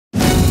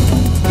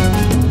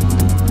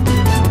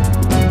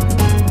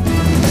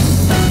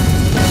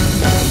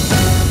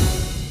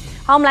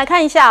好，我们来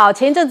看一下哦。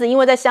前一阵子因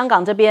为在香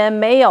港这边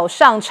没有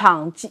上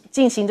场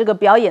进行这个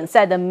表演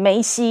赛的梅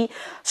西，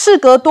事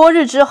隔多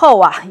日之后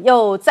啊，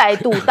又再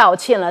度道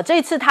歉了。这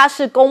次他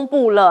是公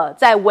布了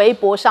在微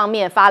博上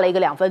面发了一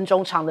个2分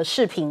钟长的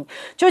视频，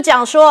就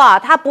讲说啊，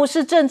他不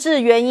是政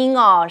治原因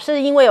哦，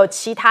是因为有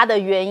其他的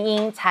原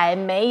因才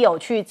没有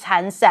去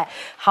参赛。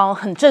好，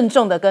很郑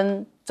重的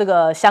跟这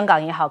个香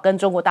港也好，跟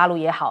中国大陆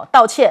也好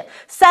道歉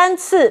3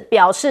次，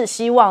表示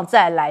希望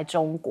再来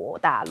中国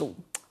大陆。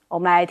我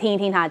们来听一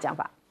听他的讲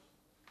法。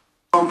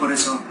Por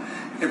eso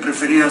he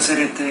preferido hacer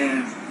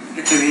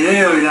este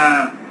video y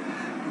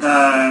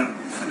dar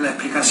la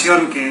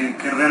explicación que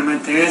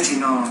realmente es y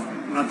no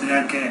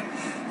tener que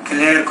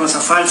leer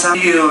cosas falsas.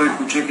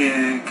 Escuché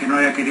que no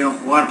había querido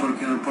jugar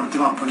por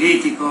temas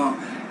políticos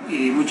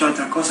y muchas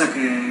otras cosas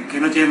que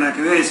no tienen nada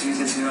que ver. Si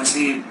hubiese sido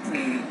así,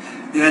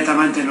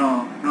 directamente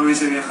no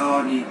hubiese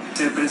viajado ni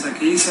de prensa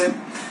que hice.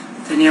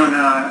 Tenía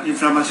una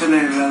inflamación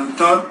en el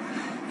aductor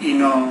y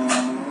no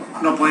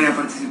podía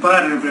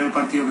participar. En el primer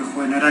partido que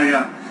jugué en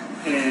Arabia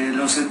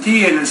lo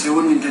sentí, en el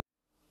segundo intenté。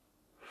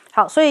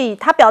好，所以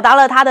他表达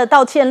了他的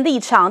道歉立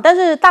场，但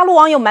是大陆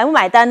网友买不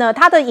买单呢？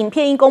他的影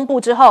片一公布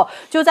之后，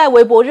就在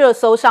微博热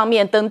搜上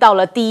面登到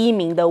了第1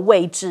名的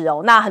位置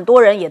哦。那很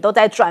多人也都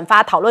在转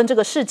发讨论这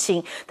个事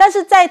情，但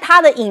是在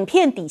他的影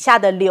片底下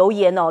的留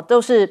言哦，都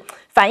是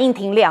反应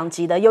挺两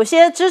极的。有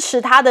些支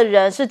持他的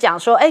人是讲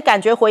说，感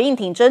觉回应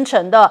挺真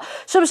诚的，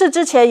是不是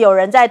之前有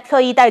人在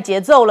特意带节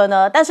奏了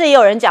呢？但是也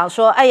有人讲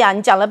说，哎呀，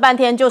你讲了半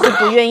天就是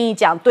不愿意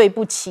讲对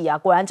不起啊，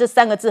果然这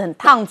3个字很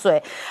烫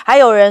嘴。还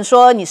有人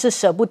说你是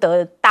舍不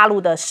得大陆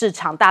的市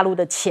场、大陆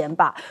的钱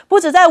吧？不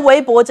止在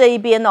微博这一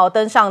边哦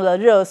登上了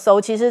热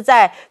搜，其实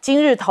在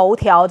今日头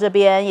条这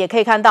边也可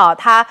以看到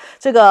他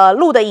这个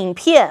录的影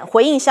片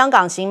回应香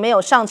港行没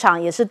有上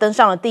场，也是登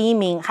上了第1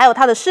名。还有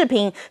他的视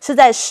频是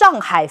在上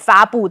海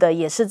发布的，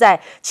也是在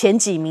前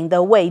几名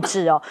的位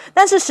置哦。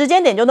但是时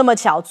间点就那么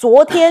巧，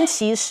昨天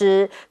其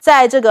实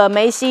在这个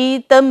梅西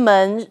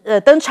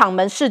登场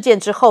门事件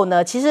之后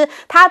呢，其实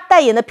他代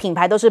言的品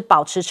牌都是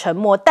保持沉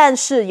默，但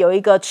是有一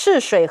个赤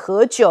水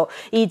河酒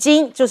已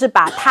经就是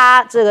把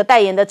他这个代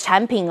言的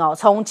产品哦，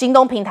从京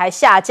东平台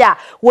下架，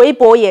微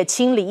博也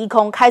清理一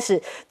空，开始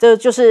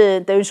就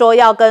是等于说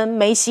要跟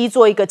梅西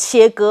做一个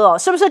切割哦，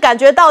是不是感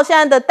觉到现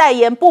在的代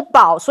言不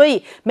保，所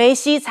以梅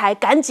西才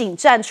赶紧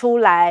站出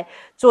来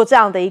做这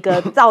样的一个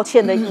道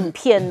歉的影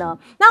片呢？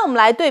那我们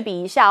来对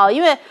比一下哦，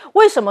因为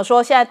为什么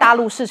说现在大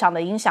陆市场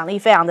的影响力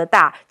非常的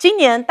大？今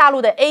年大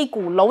陆的 A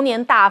股龙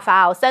年大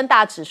发哦，3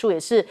大指数也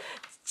是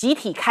集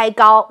体开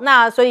高，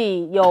那所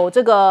以有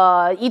这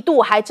个一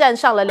度还站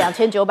上了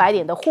2900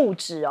点的沪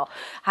指哦，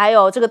还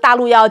有这个大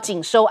陆要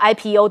紧收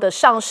IPO 的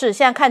上市，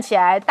现在看起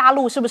来大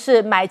陆是不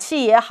是买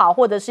气也好，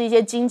或者是一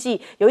些经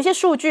济有一些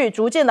数据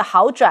逐渐的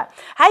好转？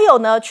还有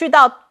呢，去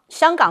到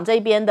香港这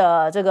边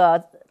的这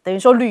个等于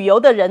说旅游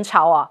的人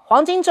潮啊，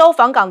黄金周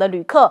访港的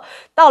旅客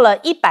到了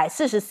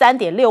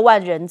143.6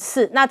万人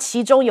次，那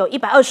其中有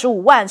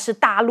125万是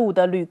大陆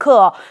的旅客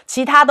哦，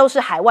其他都是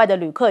海外的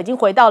旅客，已经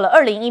回到了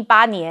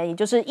2018年，也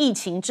就是疫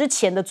情之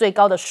前的最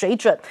高的水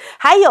准。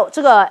还有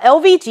这个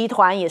LV 集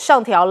团也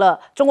上调了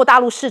中国大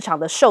陆市场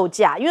的售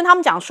价，因为他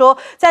们讲说，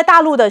在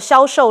大陆的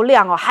销售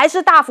量哦还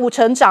是大幅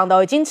成长的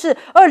哦，已经是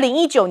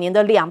2019年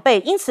的2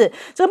倍，因此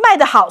这个卖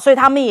得好，所以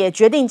他们也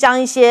决定将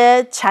一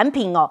些产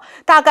品哦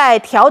大概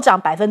调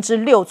涨6%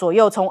左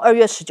右，从2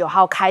月19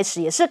号开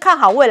始，也是看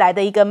好未来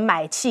的一个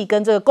买气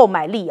跟这个购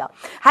买力啊。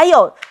还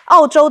有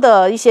澳洲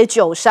的一些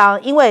酒商，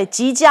因为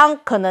即将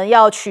可能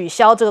要取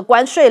消这个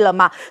关税了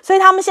嘛，所以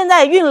他们现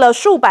在运了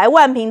数百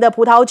万瓶的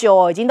葡萄酒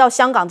哦，已经到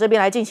香港这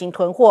边来进行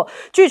囤货，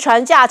据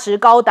传价值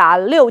高达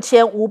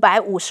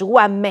6550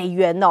万美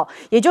元哦，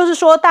也就是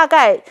说大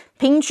概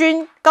平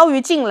均高于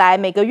近来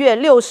每个月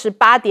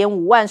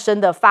68.5万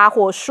升的发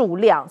货数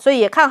量，所以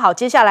也看好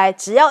接下来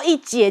只要一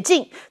解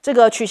禁这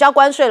个取消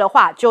关税的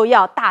话，就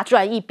要大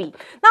赚一笔。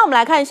那我们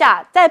来看一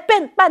下，在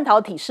半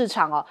导体市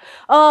场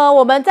哦，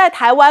我们在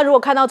台湾如果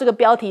看到这个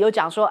标题，有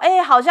讲说，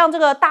好像这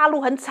个大陆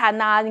很惨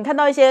呐，你看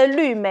到一些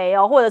绿媒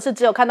哦，或者是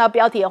只有看到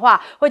标题的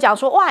话，会讲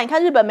说，哇，你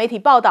看日本媒体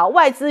报道，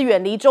外资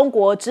远离中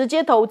国，直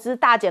接投资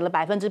大减了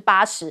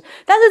80%，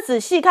但是仔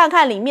细看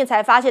看里面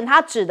才发现，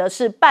它指的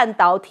是半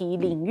导体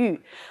领域。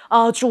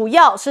主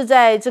要是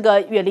在这个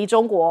远离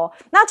中国，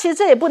那其实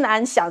这也不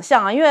难想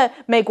象啊，因为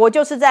美国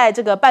就是在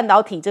这个半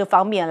导体这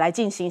方面来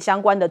进行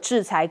相关的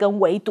制裁跟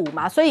围堵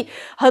嘛，所以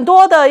很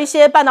多的一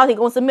些半导体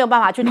公司没有办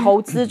法去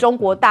投资中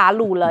国大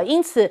陆了，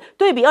因此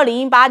对比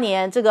2018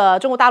年这个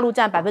中国大陆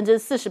占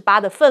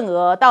48%的份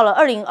额，到了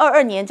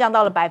2022年降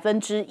到了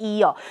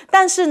1%哦。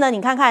但是呢，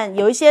你看看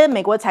有一些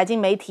美国财经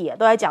媒体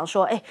都在讲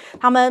说，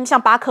他们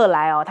像巴克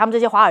莱哦，他们这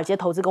些华尔街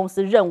投资公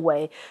司认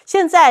为，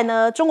现在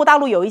呢中国大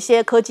陆有一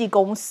些科技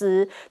公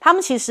司，他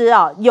们其实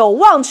有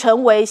望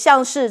成为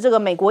像是这个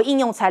美国应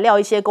用材料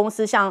一些公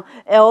司，像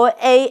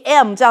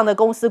LAM 这样的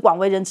公司广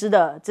为人知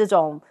的这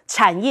种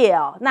产业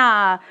哦。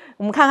那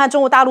我们看看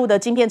中国大陆的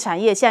晶片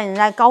产业现在仍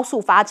在高速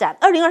发展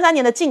，2023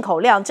年的进口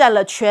量占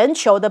了全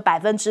球的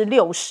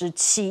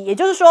67%，也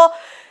就是说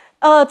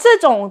这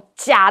种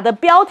假的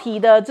标题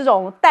的这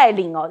种带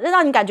领哦，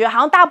让你感觉好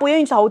像大家不愿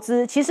意投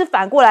资。其实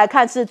反过来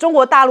看，是中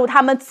国大陆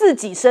他们自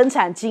己生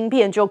产晶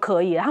片就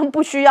可以了，他们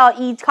不需要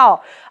依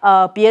靠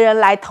别人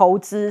来投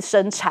资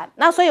生产。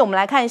那所以我们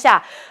来看一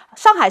下。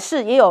上海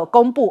市也有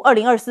公布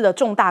2024的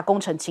重大工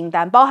程清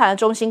单，包含了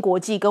中芯国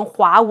际跟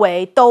华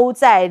为都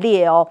在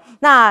列哦。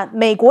那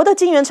美国的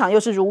晶圆厂又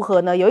是如何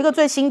呢？有一个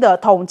最新的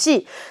统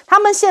计，他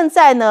们现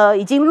在呢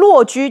已经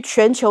落居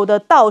全球的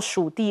倒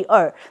数第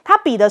2，它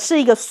比的是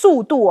一个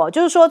速度哦，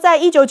就是说在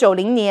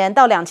1990年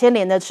到2000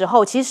年的时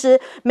候，其实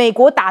美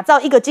国打造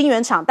一个晶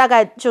圆厂大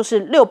概就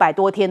是600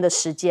多天的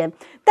时间。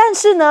但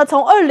是呢，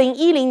从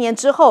2010年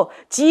之后，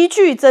急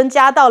剧增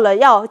加到了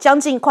要将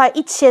近快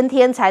1000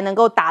天才能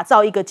够打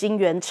造一个晶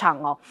圆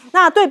厂哦。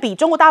那对比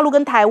中国大陆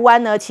跟台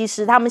湾呢，其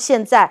实他们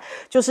现在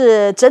就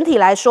是整体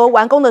来说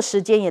完工的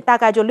时间也大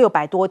概就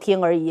600多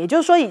天而已，也就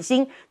是说已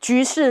经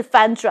局势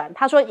翻转。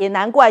他说也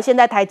难怪现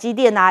在台积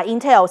电啊、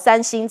Intel、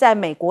三星在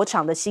美国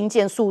厂的新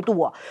建速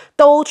度哦，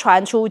都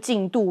传出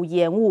进度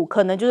延误，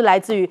可能就是来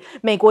自于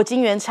美国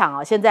晶圆厂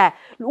啊现在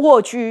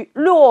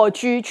落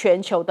居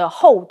全球的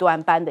后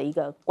端班的一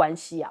个关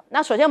系啊。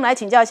那首先我们来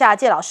请教一下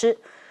介老师，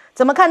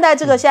怎么看待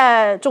这个现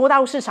在中国大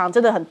陆市场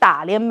真的很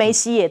大，连梅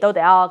西也都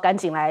得要赶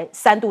紧来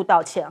3度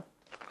道歉。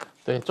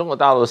对，中国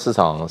大陆市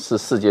场是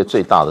世界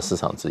最大的市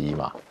场之一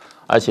嘛，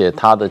而且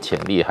它的潜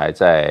力还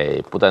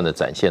在不断的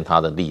展现它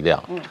的力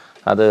量，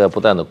它的不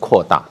断的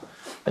扩大。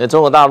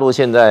中国大陆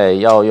现在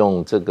要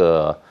用这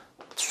个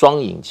双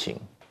引擎，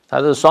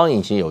它的双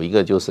引擎有一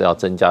个就是要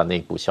增加内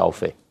部消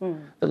费，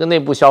这个内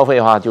部消费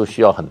的话就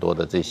需要很多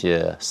的这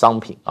些商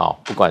品啊，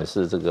不管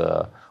是这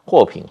个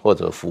货品或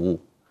者服务，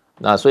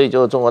那所以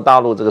就中国大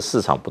陆这个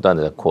市场不断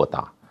的扩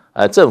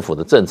大，政府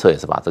的政策也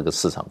是把这个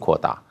市场扩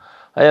大，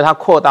而且它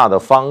扩大的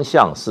方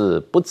向是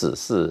不只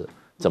是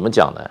怎么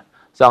讲呢？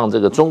让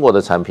这个中国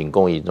的产品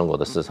供应中国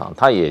的市场，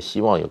它也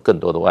希望有更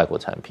多的外国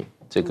产品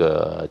这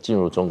个进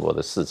入中国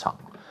的市场。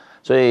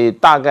所以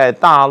大概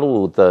大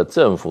陆的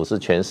政府是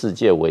全世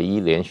界唯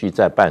一连续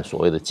在办所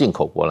谓的进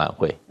口博览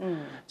会。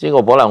进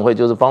口博览会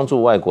就是帮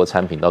助外国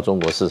产品到中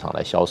国市场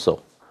来销售，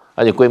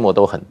而且规模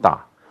都很大。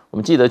我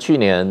们记得去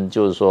年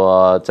就是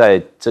说，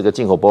在这个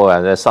进口博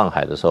览会在上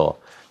海的时候，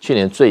去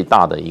年最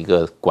大的一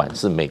个馆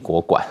是美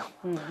国馆，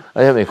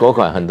而且美国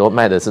馆很多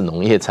卖的是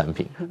农业产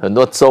品，很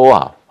多州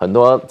啊，很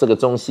多这个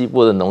中西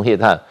部的农业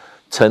探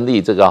成立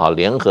这个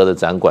联合的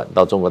展馆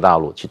到中国大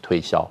陆去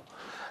推销。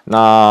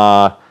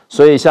那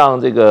所以像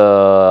这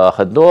个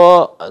很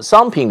多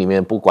商品里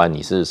面，不管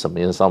你是什么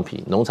样的商品，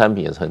农产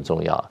品也是很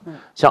重要的。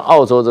像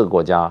澳洲这个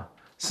国家，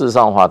事实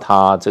上的话，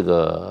它这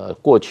个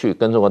过去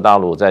跟中国大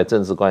陆在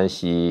政治关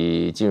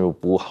系进入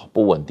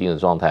不稳定的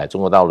状态，中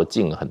国大陆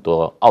进了很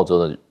多澳洲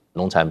的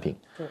农产品。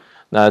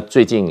那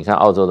最近你看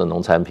澳洲的农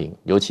产品，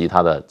尤其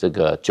它的这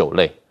个酒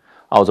类，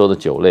澳洲的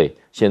酒类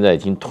现在已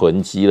经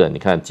囤积了。你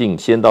看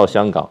先到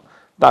香港，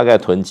大概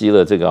囤积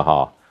了这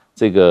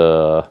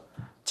个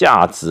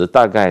价值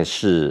大概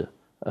是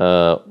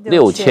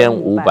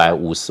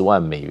6550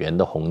万美元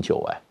的红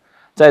酒，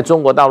在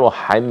中国大陆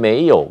还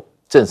没有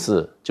正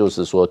式就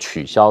是说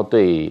取消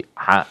对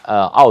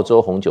澳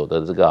洲红酒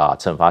的这个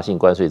惩罚性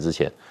关税之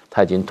前，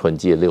它已经囤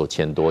积了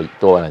6000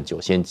多万酒，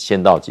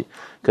先到期。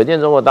可见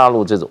中国大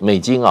陆这种美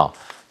金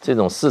这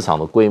种市场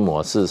的规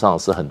模，事实上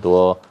是很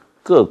多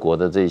各国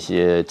的这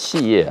些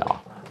企业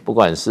不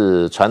管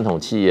是传统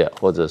企业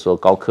或者说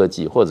高科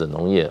技或者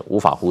农业无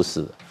法忽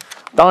视的。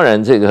当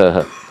然这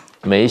个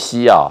梅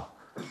西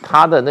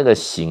他的那个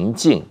行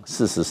径，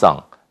事实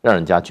上让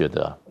人家觉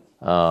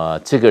得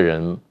这个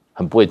人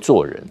很不会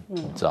做人，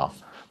你知道，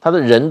他的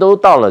人都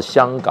到了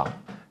香港，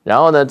然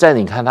后呢，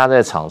你看他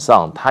在场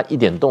上，他一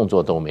点动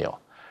作都没有，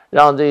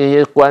让这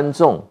些观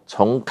众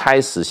从开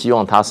始希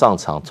望他上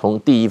场，从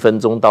第1分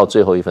钟到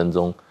最后1分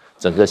钟，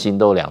整个心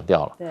都凉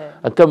掉了。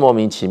对，更莫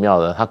名其妙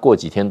的，他过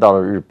几天到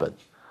了日本，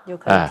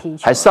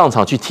还上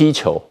场去踢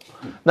球。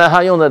那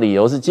他用的理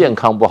由是健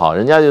康不好，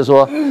人家就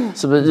说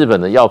是不是日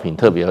本的药品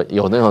特别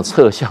有那种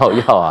特效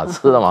药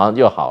吃了马上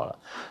就好了。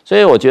所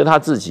以我觉得他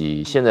自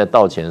己现在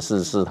道歉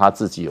是他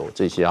自己有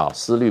这些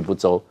思虑不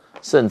周，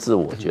甚至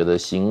我觉得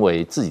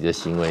自己的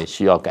行为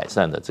需要改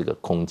善的这个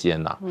空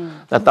间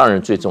那当然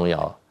最重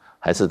要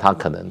还是他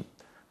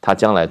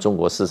将来中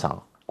国市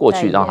场过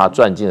去让他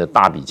赚进了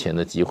大笔钱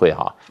的机会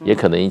也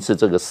可能一次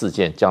这个事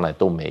件将来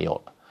都没有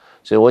了。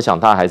所以我想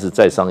他还是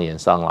在商言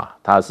商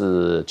他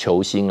是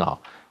球星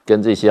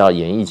跟这些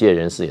演艺界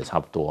人士也差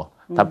不多，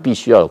他必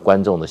须要有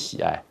观众的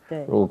喜爱。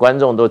如果观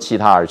众都弃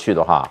他而去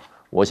的话，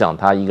我想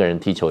他一个人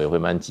踢球也会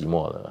蛮寂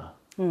寞的。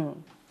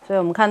所以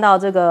我们看到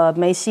这个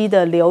梅西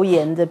的留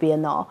言这边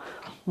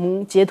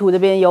截图这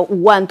边有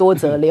5万多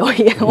则留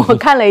言，我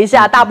看了一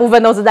下，大部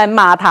分都是在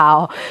骂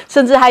他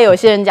甚至还有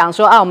些人讲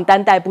说我们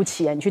担待不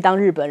起你去当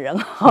日本人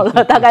好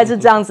了，大概是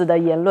这样子的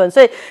言论。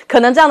所以可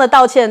能这样的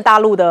道歉，大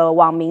陆的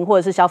网民或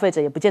者是消费者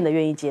也不见得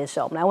愿意接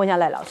受。我们来问一下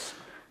赖老师。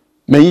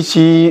梅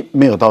西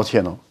没有道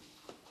歉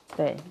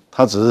对，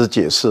他只是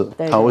解释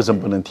他为什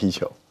么不能踢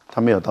球，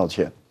他没有道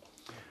歉，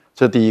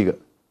这第一个。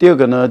第二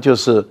个呢，就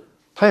是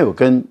他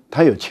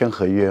有签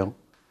合约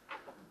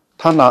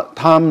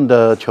他们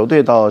的球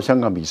队到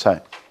香港比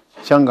赛，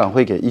香港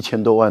会给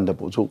1000多万的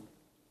补助，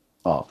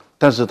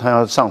但是他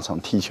要上场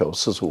踢球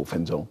45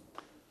分钟，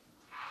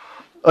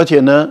而且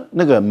呢，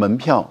那个门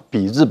票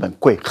比日本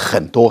贵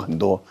很多很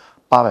多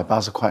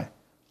，880块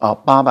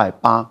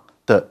，880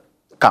的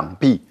港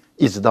币，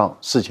一直到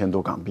4000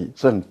多港币，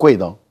是很贵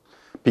的哦，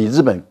比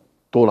日本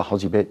多了好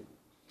几倍。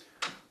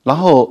然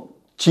后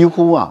几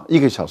乎1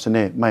个小时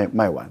内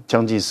卖完，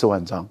将近4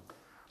万张。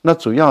那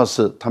主要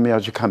是他们要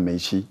去看梅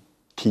西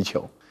踢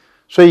球，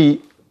所以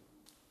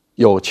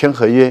有签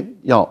合约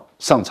要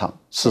上场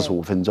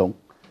45分钟，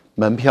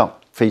门票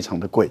非常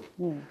的贵。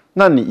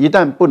那你一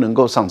旦不能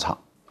够上场，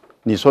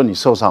你说你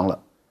受伤了，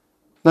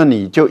那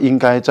你就应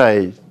该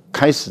在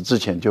开始之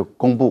前就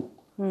公布，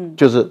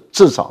就是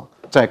至少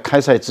在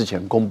开赛之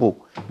前公布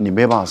你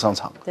没办法上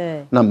场。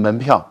对，那门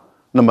票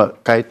那么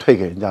该退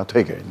给人家，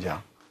退给人家。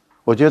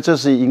我觉得这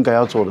是应该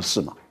要做的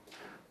事嘛。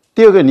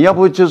第二个，你要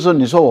不就是说，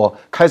你说我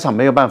开场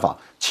没有办法，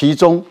其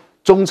中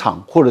中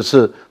场或者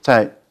是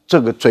在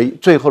这个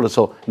最后的时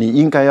候，你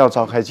应该要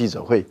召开记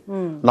者会，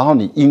然后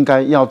你应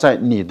该要在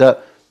你的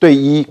队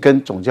医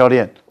跟总教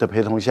练的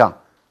陪同下，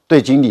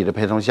队经理的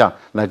陪同下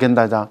来跟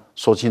大家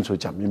说清楚、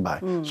讲明白，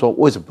说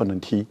为什么不能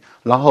踢，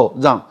然后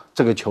让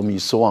这个球迷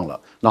失望了，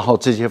然后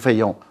这些费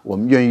用我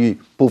们愿意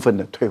部分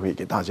的退回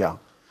给大家，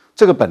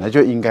这个本来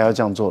就应该要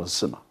这样做的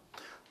事嘛，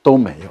都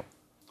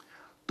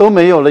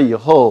没有了以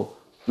后。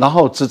然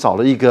后只找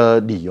了一个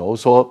理由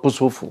说不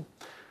舒服，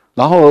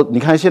然后你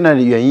看现在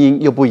的原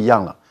因又不一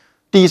样了。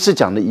第一次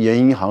讲的原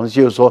因好像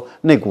就是说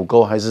内骨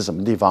沟还是什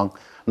么地方，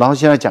然后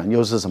现在讲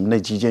又是什么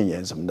内肌腱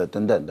炎什么的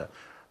等等的。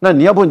那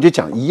你要不你就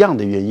讲一样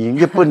的原因，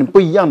又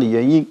不一样的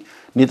原因。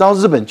你到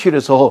日本去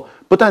的时候，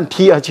不但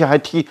踢，而且还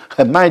踢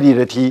很卖力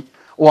的踢，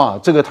哇，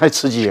这个太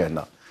刺激人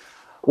了。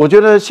我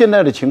觉得现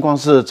在的情况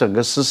是，整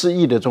个14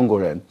亿的中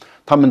国人，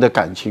他们的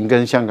感情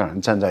跟香港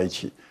人站在一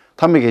起，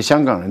他们给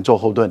香港人做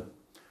后盾。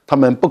他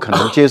们不可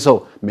能接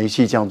受梅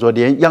西这样做，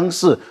连央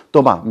视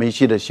都把梅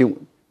西的新闻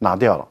拿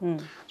掉了。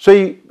所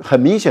以很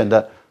明显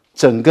的，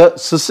整个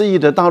14亿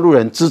的大陆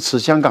人支持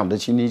香港的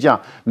情况下，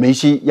梅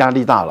西压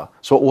力大了，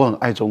说我很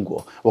爱中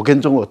国，我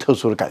跟中国有特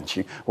殊的感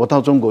情，我到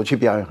中国去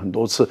表演很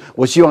多次，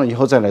我希望以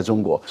后再来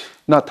中国。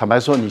那坦白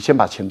说，你先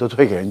把钱都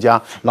退给人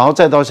家，然后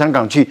再到香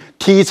港去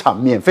踢一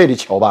场免费的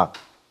球吧。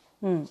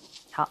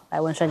好，来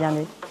问孙将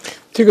军，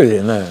这个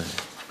人呢，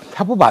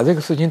他不把这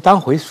个事情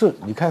当回事。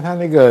你看他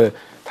那个。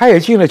他也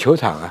进了球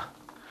场啊，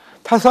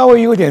他稍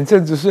微有点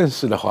政治盛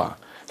世的话，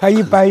他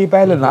一掰一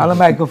掰的拿了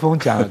麦克风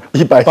讲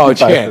抱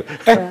歉，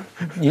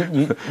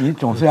你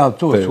总是要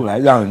做出来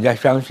让人家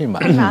相信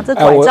嘛。拿着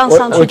拐杖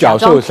上去假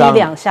装踢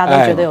2下都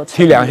觉得有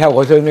踢2下，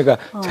我说那个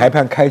裁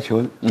判开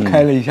球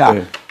开了一下，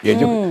也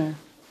就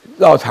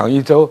绕场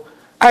一周。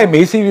爱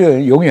梅西的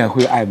人永远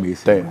会爱梅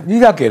西，你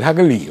要给他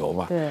个理由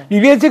嘛。你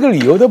连这个理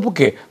由都不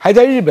给，还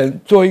在日本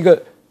做一个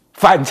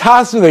反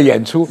差式的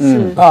演出，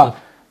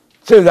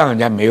这让人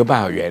家没有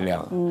办法原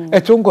谅。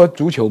中国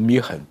足球迷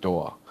很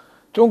多，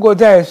中国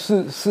在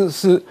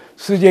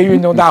世界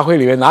运动大会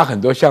里面拿很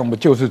多项目，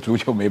就是足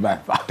球没办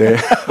法。对，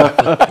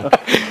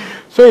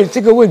所以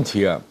这个问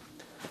题啊，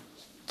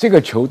这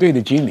个球队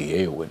的经理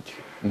也有问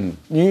题。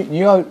你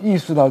要意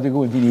识到这个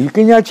问题，你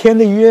跟人家签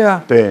的约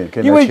啊，对，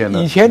因为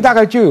以前大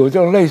概就有这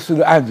种类似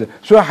的案子，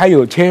虽然还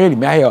有签约里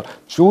面还有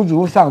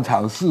足上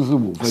场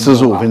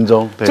45分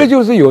钟，这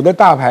就是有的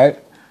大牌。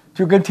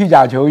就跟踢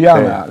假球一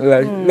样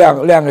的，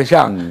亮个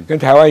相，跟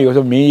台湾有时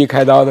候名医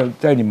开刀的，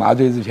在你麻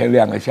醉之前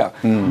亮个相，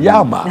一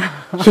样嘛。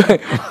所以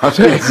麻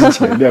醉之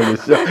前亮个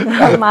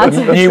相，麻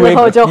醉之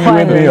后就换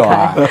人开，没有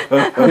啊？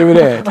对不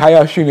对？他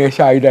要训练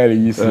下一代的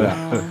医师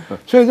啊。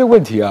所以这个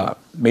问题啊，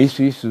梅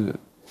西是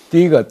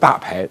第一个大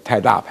牌，太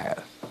大牌了，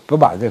不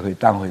把这回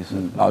当回事，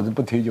老子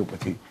不踢就不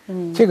踢。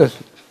这个是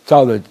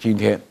照着今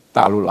天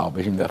大陆老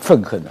百姓的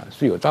愤恨啊，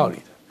是有道理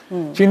的。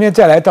今天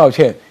再来道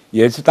歉。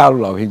也是大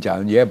陆老百姓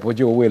讲，也不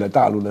就为了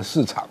大陆的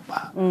市场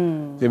嘛，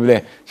对不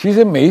对？其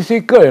实梅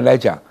西个人来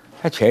讲，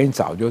他钱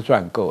早就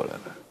赚够了，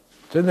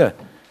真的，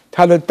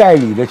他的代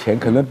理的钱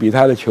可能比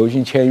他的球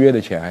星签约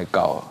的钱还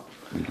高啊，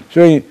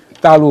所以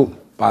大陆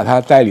把他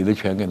代理的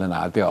钱给他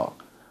拿掉，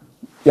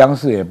央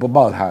视也不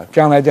报他，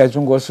将来在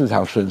中国市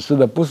场损失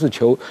的不是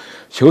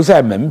球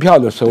赛门票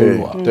的收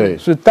入啊，对，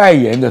是代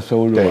言的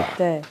收入啊，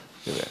对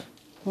不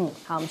对？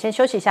好，我们先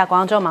休息一下，广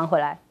告之后马上回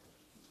来。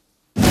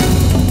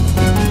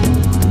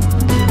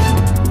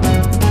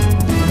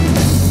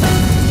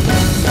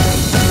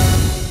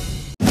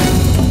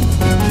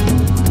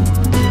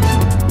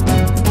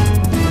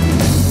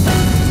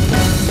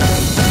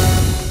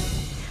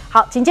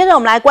好，紧接着我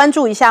们来关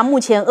注一下目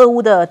前俄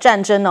乌的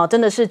战争哦，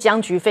真的是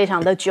僵局非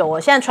常的久哦。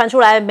现在传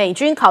出来，美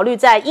军考虑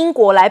在英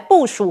国来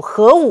部署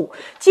核武，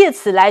借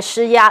此来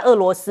施压俄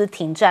罗斯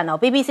停战哦。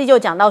BBC 就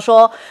讲到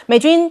说，美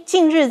军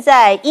近日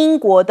在英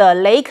国的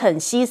雷肯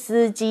西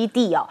斯基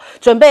地哦，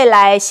准备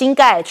来新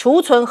盖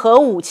储存核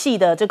武器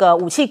的这个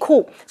武器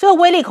库，这个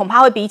威力恐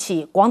怕会比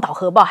起广岛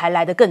核爆还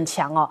来得更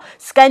强哦。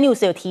Sky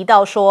News 有提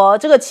到说，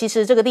其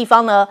实这个地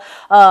方呢，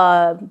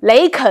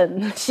雷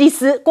肯西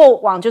斯过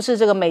往就是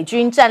这个美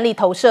军战战力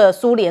投射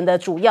苏联的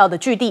主要的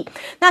据地。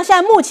那现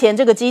在目前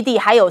这个基地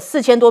还有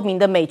4000多名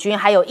的美军，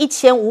还有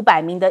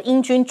1500名的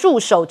英军驻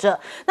守着。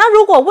那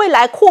如果未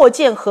来扩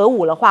建核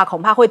武的话，恐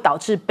怕会导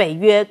致北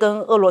约跟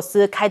俄罗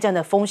斯开战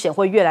的风险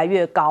会越来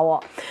越高哦。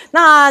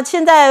那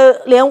现在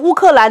连乌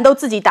克兰都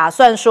自己打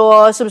算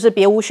说，是不是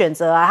别无选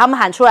择啊？他们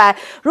喊出来，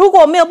如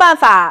果没有办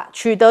法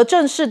取得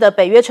正式的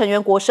北约成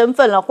员国身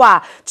份的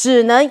话，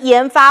只能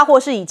研发或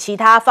是以其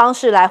他方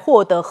式来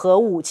获得核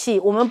武器。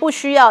我们不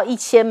需要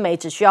1000枚，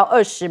只需要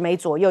20枚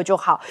左右就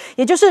好。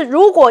也就是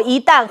如果一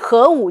旦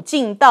核武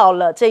进到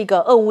了这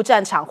个俄乌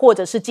战场，或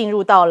者是进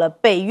入到了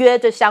北约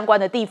这相关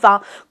的地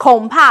方，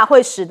恐怕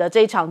会使得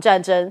这一场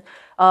战争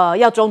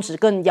要终止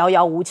更遥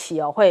遥无期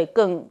哦，会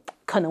更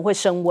可能会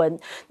升温。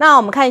那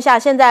我们看一下，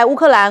现在乌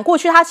克兰过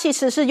去它其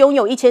实是拥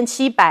有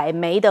1700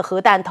枚的核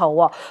弹头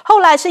哦，后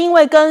来是因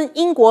为跟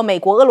英国、美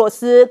国、俄罗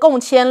斯共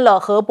签了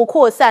核不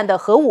扩散的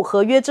核武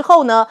合约之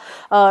后呢，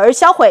而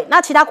销毁。那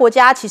其他国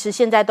家其实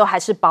现在都还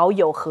是保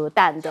有核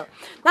弹的。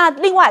那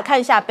另外看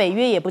一下，北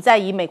约也不再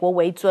以美国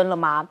为尊了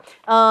吗？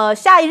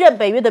下一任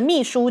北约的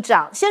秘书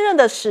长，现任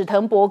的史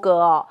滕伯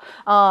格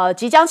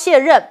即将卸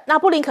任。那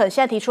布林肯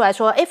现在提出来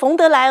说，冯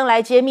德莱恩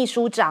来接秘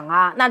书长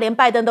啊。那连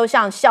拜登都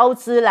向肖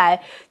兹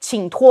来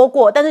请托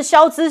过，但是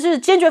肖兹是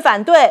坚决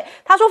反对。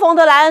他说冯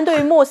德莱恩对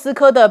于莫斯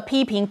科的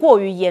批评过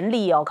于严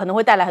厉可能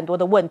会带来很多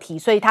的问题，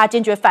所以他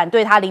坚决反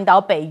对他领导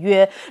北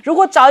约。如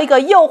果找一个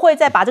又会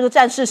再把这个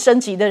战事升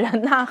级的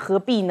人，那何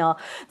必呢？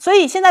所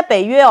以现在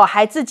北约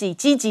还自己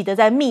积极的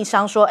在密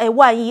商说，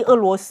万一俄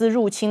罗斯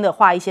入侵的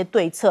话，一些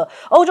对策。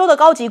欧洲的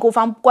高级国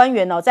防官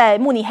员在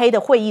慕尼黑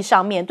的会议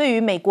上面，对于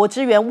美国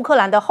支援乌克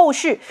兰的后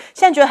续，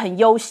现在觉得很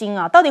忧心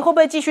啊，到底会不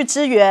会继续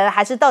支援，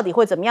还是到底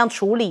会怎么样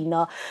处理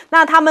呢？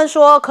那他们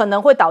说可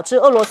能会导致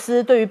俄罗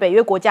斯对于北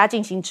约国家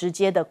进行直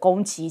接的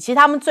攻击。其实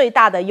他们最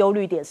大的忧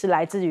虑点是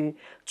来自于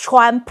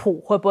川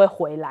普会不会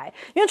回来，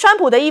因为川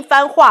普的一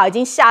番话已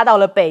经吓到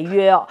了北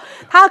约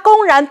他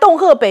公然恫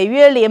吓北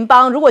约联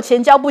邦，如果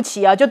钱交不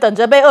起就等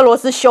着被俄罗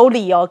斯修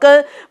理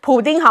跟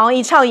普丁好像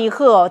一唱一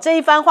和这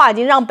一番话已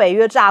经让北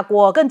约炸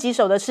锅。更棘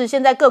手的是，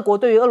现在各国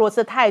对于俄罗斯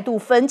的态度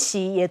分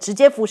歧也直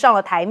接浮上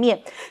了台面。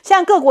现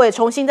在各国也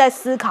重新在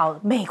思考，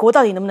美国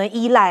到底能不能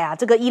依赖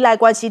这个依赖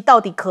关系到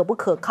底可不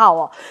可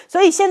靠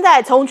所以现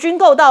在从军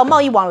购到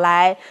贸易往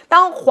来，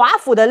当华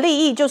府的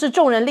利益就是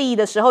众人利益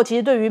的时候，其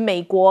实对于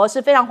美国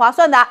是非常划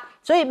算的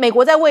所以美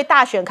国在为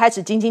大选开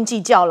始斤斤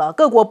计较了，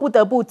各国不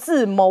得不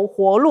自谋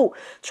活路。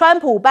川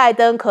普、拜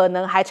登可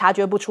能还察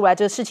觉不出来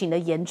这个事情的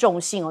严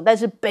重性但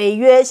是北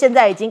约现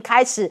在已经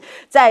开始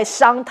在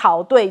商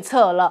讨对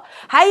策了。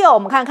还有我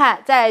们看看，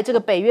在这个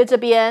北约这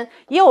边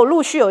也有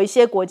陆续有一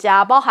些国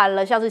家，包含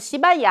了像是西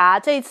班牙，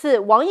这一次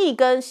王毅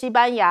跟西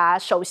班牙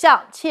首相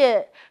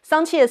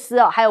桑切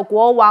斯还有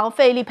国王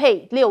费利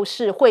佩6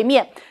世会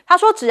面。他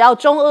说只要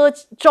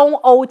中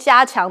欧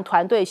加强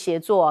团队协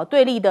作，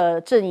对立的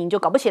阵营就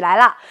搞不起来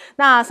了。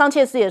那桑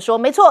切斯也说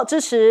没错，支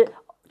持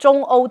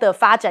中欧的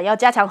发展，要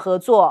加强合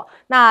作。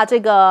那这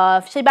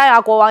个西班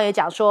牙国王也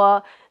讲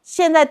说，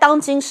现在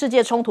当今世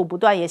界冲突不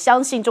断，也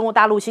相信中国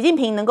大陆习近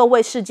平能够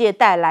为世界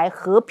带来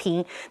和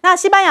平。那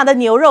西班牙的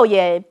牛肉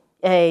也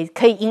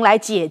可以迎来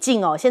解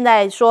禁现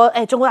在说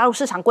中国大陆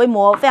市场规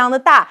模非常的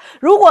大，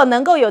如果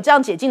能够有这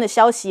样解禁的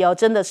消息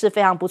真的是非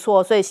常不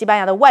错，所以西班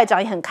牙的外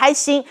长也很开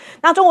心。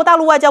那中国大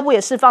陆外交部也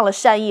释放了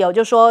善意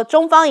就说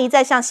中方一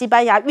再向西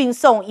班牙运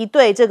送一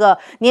对这个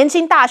年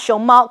轻大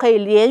熊猫，可以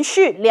连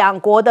续两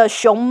国的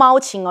熊猫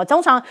情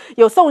通常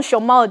有送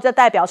熊猫的，这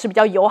代表是比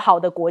较友好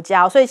的国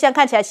家所以现在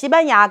看起来西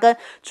班牙跟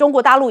中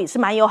国大陆也是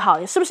蛮友好，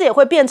是不是也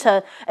会变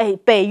成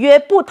北约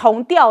不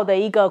同调的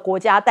一个国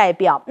家代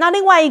表？那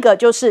另外一个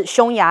就是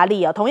匈牙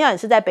利同样也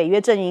是在北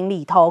约阵营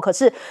里头，可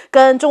是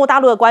跟中国大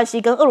陆的关系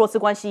跟俄罗斯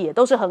关系也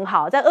都是很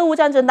好，在俄乌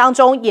战争当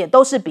中也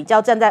都是比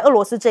较站在俄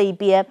罗斯这一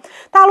边。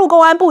大陆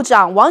公安部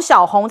长王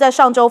小洪在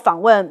上周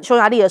访问匈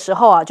牙利的时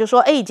候就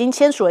说已经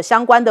签署了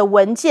相关的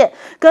文件，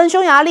跟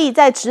匈牙利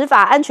在执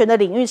法安全的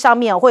领域上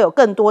面会有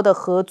更多的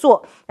合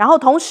作。然后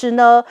同时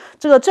呢，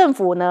这个政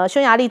府呢，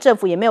匈牙利政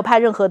府也没有派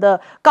任何的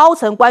高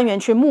层官员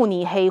去慕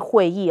尼黑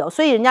会议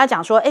所以人家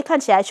讲说看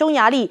起来匈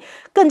牙利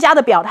更加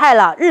的表态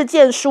了，日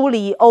渐疏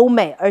离欧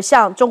美，而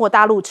向中国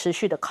大陆持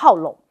续的靠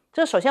拢。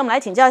这首先我们来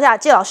请教一下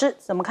季老师，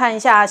怎么看一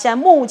下现在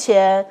目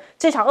前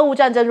这场俄乌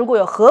战争，如果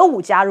有核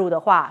武加入的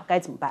话该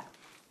怎么办？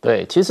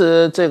对，其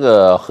实这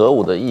个核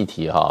武的议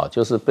题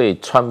就是被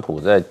川普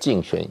在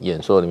竞选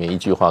演说里面一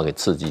句话给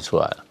刺激出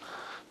来了。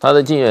他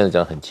的竞选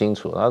讲很清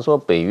楚，他说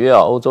北约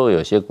欧洲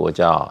有些国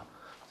家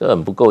这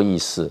很不够意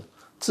思，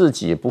自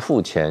己也不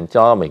付钱，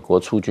叫美国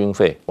出军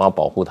费，我要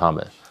保护他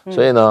们。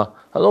所以呢，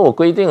他说我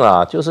规定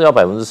啦，就是要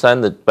2%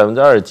的2%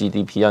的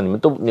GDP 你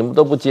们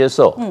都不接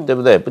受，对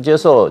不对？不接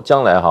受，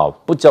将来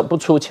不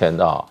出钱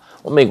的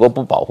我美国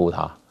不保护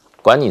他，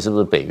管你是不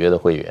是北约的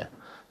会员。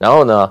然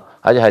后呢，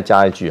而且还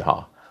加一句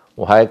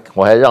我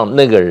还让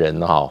那个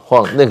人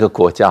或那个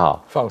国家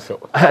放手，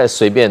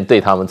随便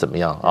对他们怎么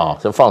样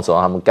就放手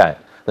让他们干。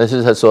但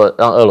是他说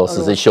让俄罗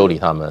斯去修理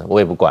他们，我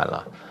也不管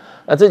了。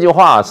那这句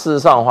话事实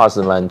上的话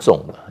是蛮重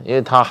的，因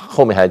为他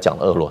后面还讲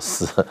了俄罗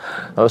斯，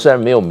然后虽然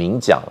没有明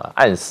讲了，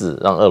暗示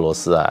让俄罗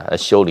斯来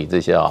修理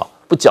这些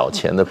不缴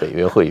钱的北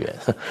约会员，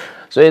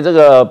所以这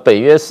个北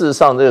约事实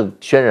上这个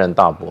轩然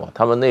大波，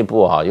他们内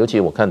部尤其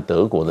我看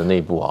德国的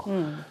内部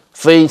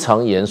非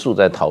常严肃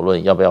在讨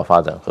论要不要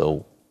发展核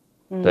武，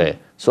对，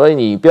所以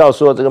你不要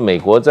说这个美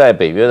国在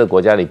北约的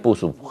国家里部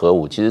署核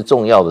武，其实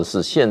重要的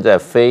是现在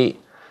非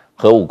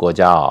核武国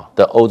家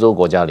的欧洲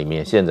国家里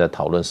面，现在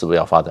讨论是不是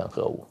要发展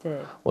核武。对，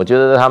我觉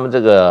得他们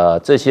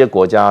这些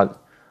国家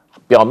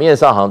表面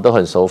上好像都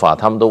很守法，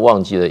他们都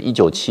忘记了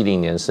1970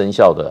年生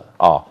效的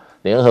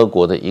联合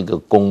国的一个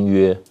公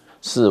约，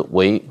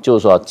就是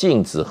说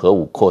禁止核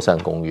武扩散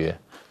公约，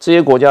这些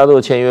国家都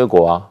是签约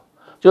国啊。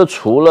就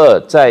除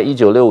了在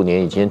1965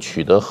年以前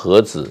取得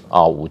核子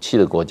武器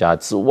的国家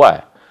之外，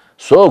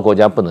所有国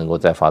家不能够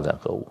再发展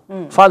核武。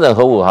发展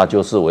核武它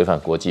就是违反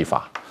国际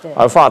法。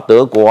而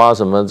德国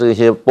什么这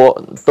些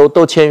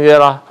都签约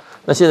啦。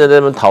那现在在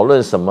那边讨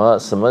论什么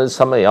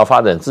他们也要发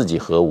展自己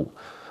核武，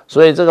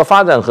所以这个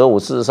发展核武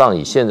事实上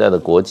以现在的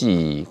国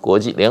际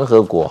联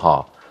合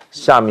国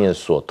下面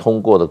所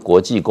通过的国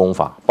际公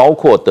法，包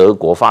括德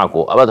国、法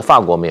国法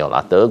国没有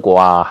啦，德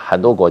国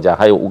很多国家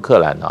还有乌克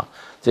兰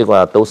这些国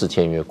家都是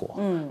签约国。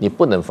你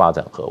不能发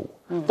展核武。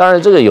当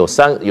然这个有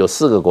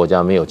4个国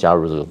家没有加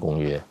入这个公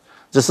约，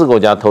这4个国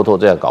家偷偷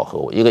在搞核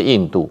武，一个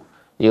印度，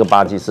一个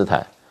巴基斯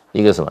坦，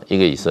一个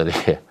以色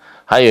列，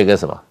还有一个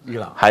伊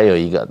朗，还有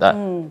一个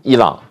伊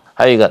朗，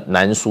还有一个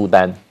南苏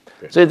丹。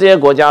所以这些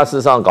国家事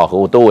实上搞核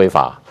武都违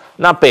法。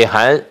那北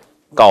韩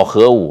搞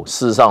核武，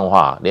事实上的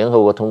话，联合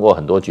国通过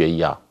很多决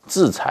议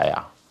制裁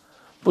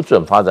不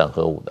准发展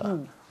核武的，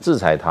制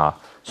裁它。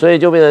所以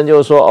就变成就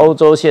是说，欧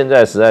洲现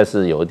在实在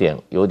是有点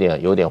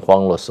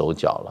慌了手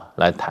脚了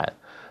来谈。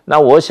那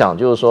我想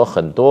就是说，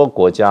很多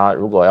国家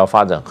如果要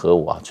发展核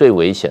武最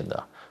危险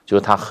的就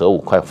是它核武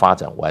快发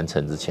展完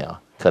成之前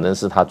可能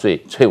是它最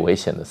危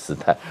险的时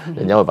代，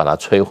人家会把它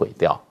摧毁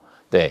掉。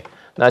对，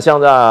那像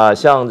这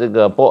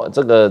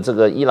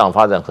个伊朗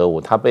发展核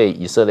武，它被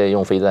以色列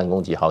用飞弹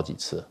攻击好几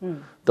次，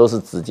都是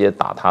直接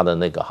打它的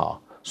那个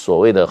所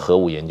谓的核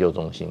武研究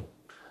中心。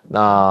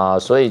那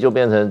所以就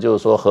变成就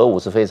是说核武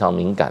是非常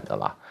敏感的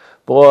啦。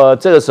不过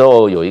这个时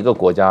候有一个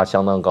国家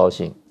相当高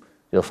兴，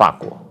就是法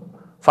国。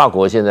法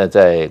国现在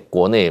在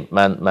国内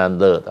蛮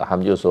热的，他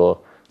们就说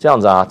这样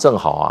子正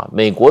好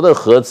美国的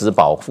核子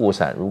保护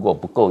伞如果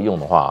不够用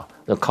的话，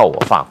那靠我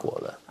法国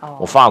了。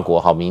我法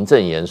国名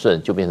正言顺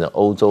就变成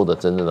欧洲的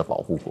真正的保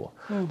护国。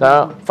当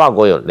然法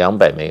国有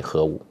200枚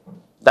核武，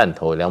弹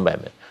头有200枚，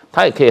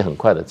它也可以很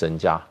快的增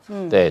加。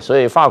对，所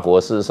以法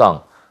国事实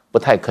上不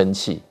太吭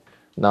气。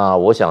那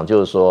我想就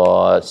是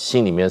说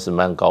心里面是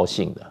蛮高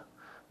兴的。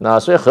那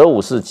所以核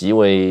武是极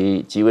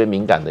为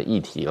敏感的议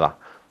题啦。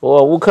不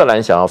过乌克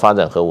兰想要发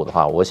展核武的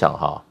话，我想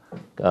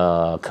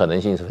可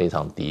能性是非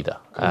常低的。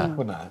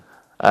不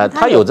难。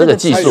它有这个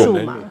技术，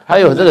它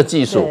有这个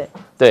技术。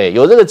对，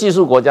有这个技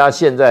术，国家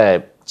现在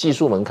技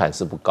术门槛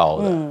是不高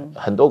的，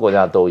很多国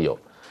家都有。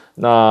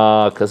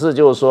那可是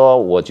就是说，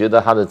我觉得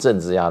它的政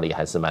治压力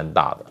还是蛮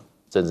大的。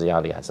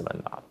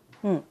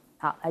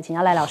好，来请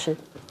教赖老师。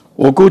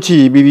我估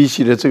计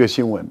BBC 的这个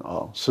新闻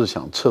是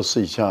想测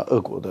试一下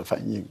俄国的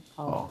反应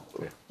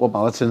我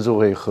把它称之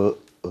为核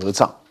讹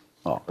诈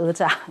讹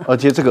诈，而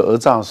且这个讹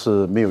诈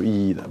是没有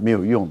意义的、没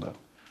有用的。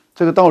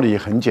这个道理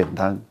很简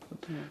单，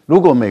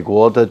如果美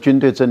国的军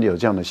队真的有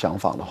这样的想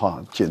法的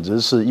话，简直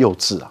是幼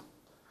稚啊！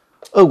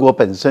俄国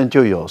本身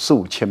就有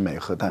4-5千枚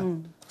核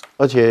弹，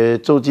而且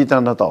洲际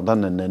弹道导弹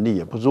的能力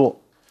也不弱，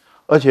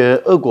而且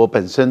俄国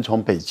本身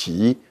从北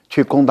极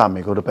去攻打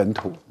美国的本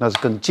土，那是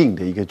更近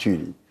的一个距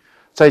离。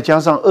再加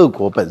上俄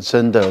国本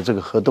身的这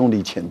个核动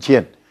力潜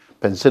舰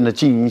本身的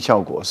静音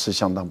效果是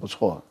相当不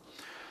错的，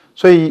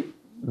所以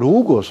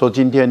如果说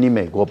今天你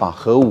美国把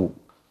核武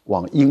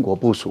往英国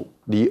部署，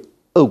离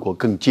俄国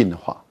更近的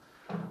话，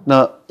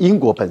那英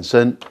国本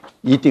身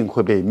一定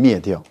会被灭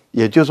掉。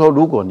也就是说，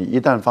如果你一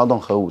旦发动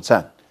核武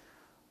战，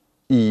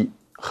以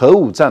核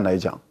武战来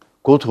讲，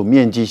国土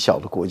面积小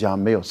的国家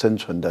没有生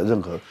存的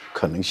任何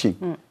可能性，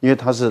因为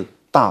它是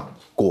大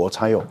国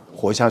才有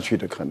活下去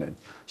的可能。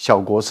小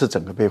国是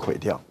整个被毁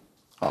掉，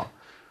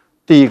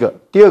第一个，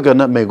第二个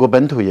呢，美国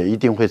本土也一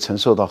定会承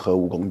受到核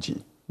武攻击。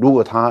如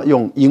果他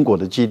用英国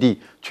的基地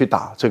去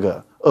打这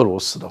个俄罗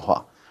斯的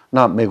话，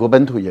那美国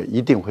本土也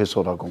一定会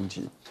受到攻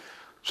击。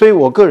所以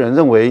我个人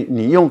认为，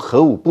你用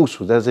核武部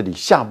署在这里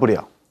吓不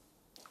了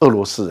俄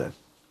罗斯人，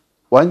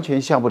完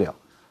全吓不了。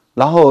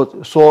然后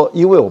说，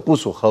因为我部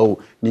署核武，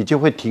你就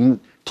会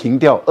停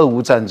掉俄乌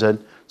战争，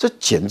这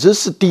简直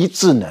是低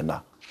智能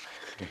啊！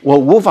我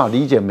无法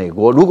理解美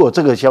国，如果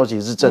这个消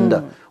息是真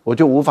的，我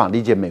就无法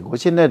理解美国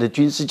现在的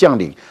军事将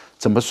领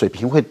怎么水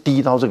平会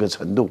低到这个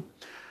程度。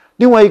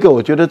另外一个，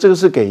我觉得这个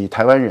是给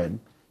台湾人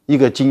一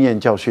个经验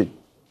教训，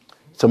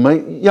怎么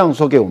样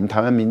说给我们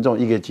台湾民众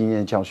一个经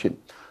验教训？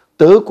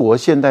德国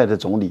现在的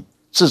总理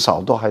至少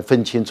都还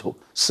分清楚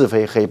是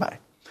非黑白，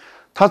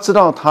他知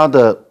道他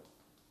的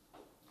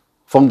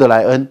冯德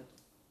莱恩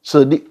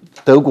是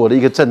德国的一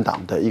个政党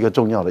的一个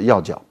重要的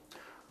要角。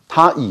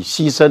他以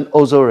牺牲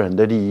欧洲人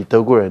的利益、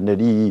德国人的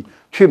利益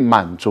去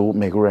满足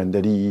美国人的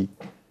利益，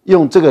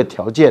用这个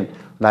条件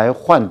来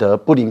换得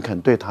布林肯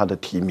对他的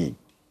提名，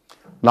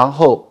然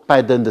后拜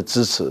登的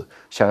支持，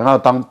想要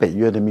当北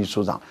约的秘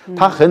书长。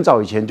他很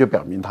早以前就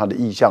表明他的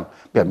意向，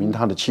表明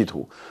他的企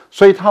图，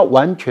所以他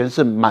完全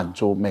是满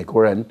足美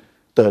国人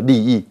的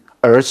利益，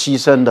而牺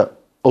牲了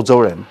欧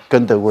洲人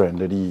跟德国人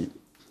的利益。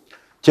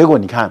结果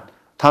你看，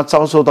他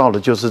遭受到的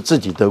就是自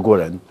己德国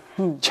人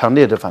强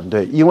烈的反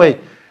对，因为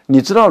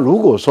你知道，如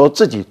果说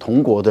自己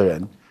同国的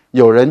人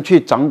有人去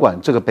掌管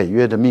这个北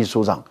约的秘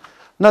书长，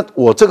那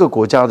我这个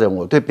国家人，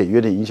我对北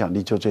约的影响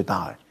力就最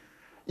大哎，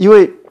因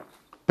为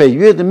北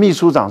约的秘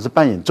书长是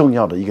扮演重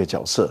要的一个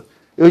角色，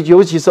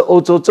尤其是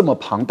欧洲这么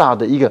庞大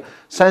的一个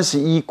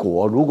31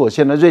国，如果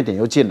现在瑞典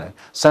又进来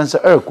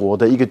，32国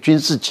的一个军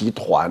事集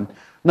团，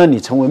那你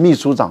成为秘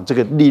书长，这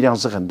个力量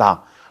是很大。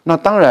那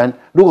当然，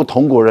如果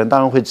同国人当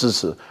然会支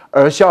持，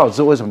而肖尔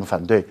兹为什么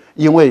反对？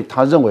因为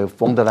他认为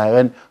冯德莱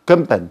恩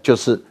根本就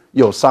是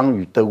有伤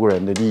于德国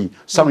人的利益，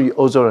伤于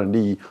欧洲人的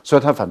利益，所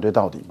以他反对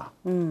到底嘛。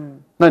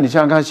那你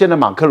想想看，现在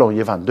马克龙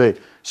也反对，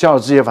肖尔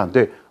兹也反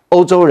对，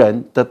欧洲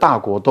人的大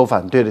国都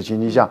反对的情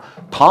况下，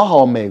讨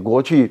好美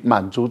国去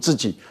满足自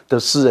己的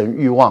私人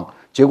欲望，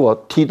结果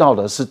踢到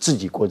的是自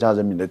己国家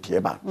人民的铁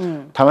板。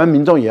台湾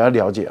民众也要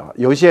了解啊，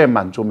有一些人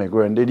满足美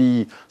国人的利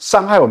益，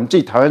伤害我们自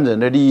己台湾人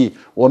的利益，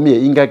我们也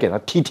应该给他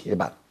踢铁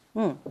板。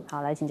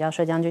好，来请教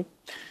佘将军。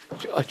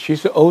其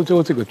实欧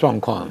洲这个状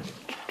况，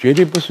绝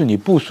对不是你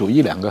部署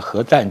1-2个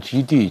核弹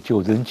基地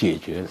就能解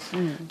决的。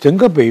整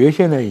个北约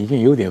现在已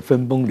经有点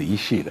分崩离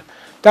析了。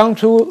当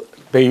初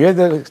北约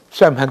的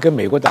算盘跟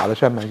美国打的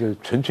算盘就是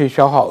纯粹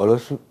消耗俄罗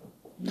斯，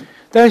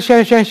但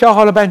是现在消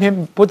耗了半天，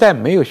不但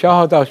没有消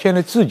耗到，现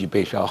在自己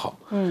被消耗。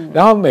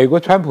然后美国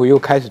川普又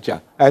开始讲，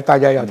哎，大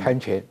家要摊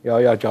钱，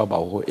要交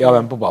保护，要不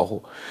然不保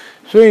护。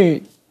所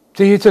以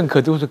这些政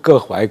客都是各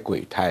怀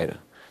鬼胎的。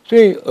所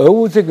以俄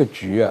乌这个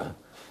局啊，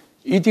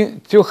一定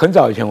就很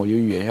早以前我就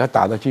预言要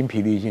打到精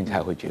疲力尽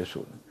才会结束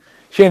的。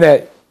现在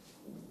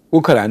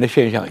乌克兰的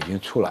现象已经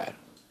出来了，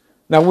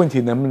那问题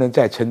能不能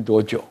再撑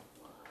多久？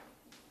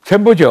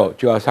撑不久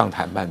就要上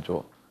谈判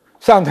桌，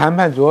上谈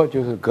判桌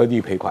就是割地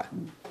赔款，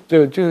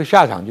就是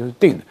下场就是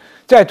定的。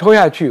再拖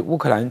下去，乌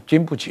克兰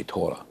经不起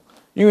拖了，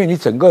因为你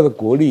整个的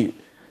国力、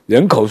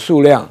人口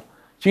数量，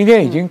今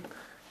天已经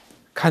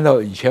看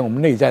到以前我们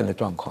内战的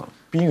状况，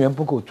兵源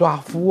不够抓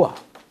夫啊，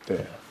对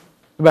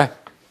不对？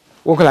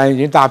乌克兰已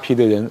经大批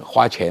的人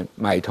花钱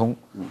买通，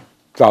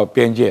到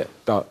边界，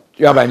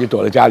要不然就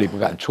躲在家里不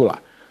敢出来。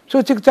所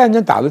以这个战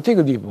争打到这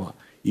个地步啊，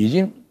已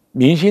经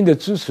民心的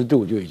支持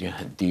度就已经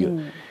很低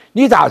了。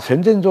你打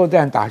城镇作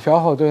战、打消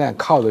耗作战，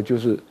靠的就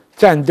是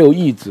战斗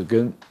意志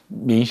跟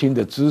民心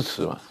的支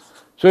持嘛。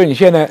所以你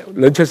现在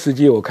人车司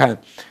机，我看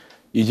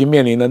已经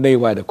面临了内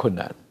外的困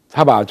难。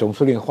他把总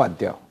司令换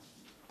掉，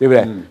对不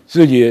对？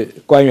自己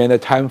官员的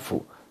贪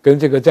腐跟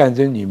这个战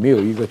争你没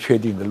有一个确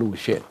定的路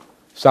线。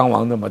伤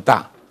亡那么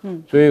大，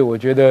所以我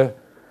觉得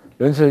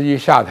人车一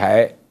下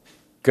台，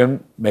跟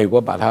美国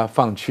把它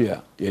放弃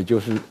了，也就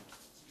是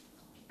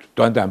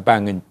短短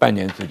半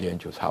年之间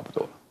就差不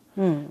多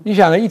了。你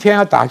想呢，一天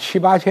要打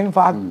7-8千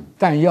发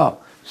弹药，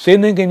谁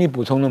能给你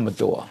补充那么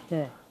多啊？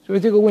对，所以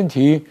这个问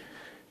题，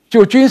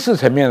就军事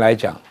层面来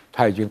讲，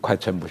它已经快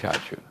撑不下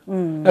去了。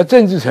那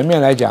政治层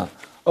面来讲，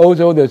欧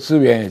洲的资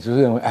源也只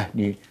是认为，哎，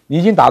你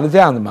已经打得这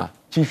样的嘛，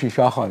继续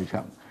消耗一下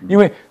嘛，因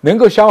为能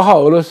够消耗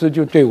俄罗斯，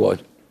就对我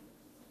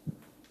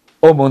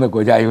欧盟的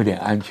国家有点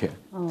安全，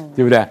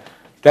对不对？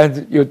但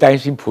是又担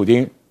心普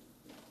丁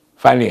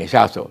翻脸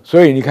下手，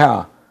所以你看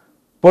啊，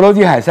波罗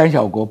的海3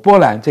小国，波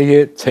兰这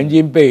些曾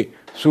经被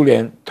苏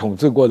联统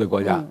治过的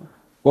国家，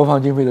国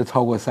防经费都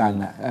超过3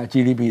了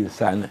，GDP 的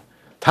3了，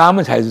他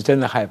们才是真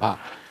的害怕。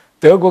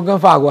德国跟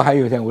法国还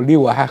有点，我离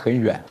我还很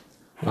远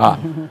啊，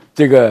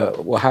这个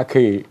我还可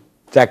以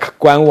再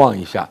观望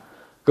一下。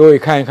各位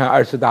看一看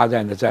2次大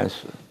战的战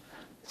史，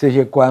这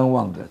些观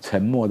望的、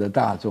沉默的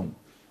大众。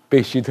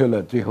被希特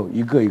勒最后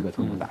一个一个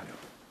统统打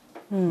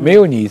掉，没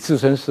有你置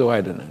身事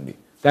外的能力。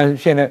但是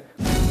现在，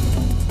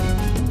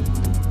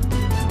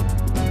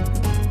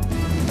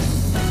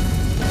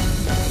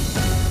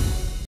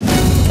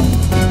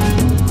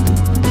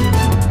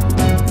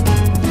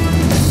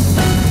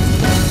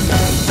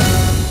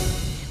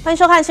欢迎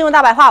收看《新闻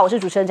大白话》，我是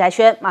主持人翟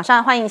轩，马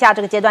上欢迎一下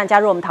这个阶段加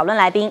入我们讨论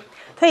来宾，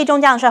退役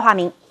中将帅化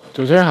民。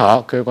主持人好，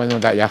各位观众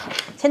大家好。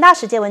前大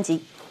使谢文吉。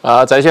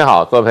翟先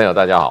好，各位朋友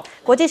大家好。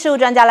国际事务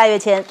专家赖岳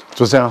谦。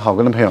主持人好，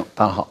观众朋友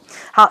大家好。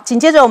好，紧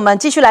接着我们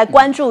继续来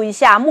关注一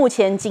下目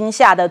前今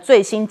夏的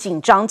最新紧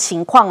张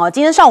情况哦。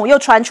今天上午又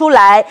传出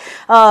来，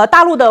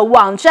大陆的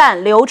网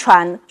站流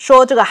传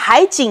说，这个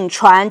海警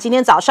船今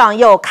天早上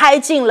又开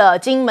进了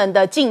金门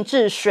的禁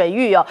制水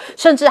域哦，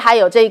甚至还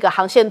有这个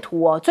航线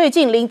图哦。最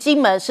近离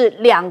金门是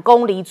2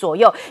公里左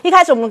右。一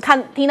开始我们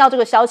听到这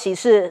个消息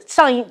是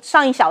上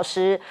一小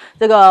时，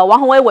这个王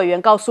宏威委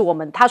员告诉我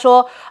们，他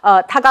说，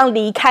他刚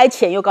离开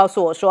前又告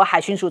诉我说，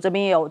海巡署这边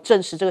边也有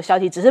证实这个消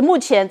息，只是目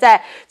前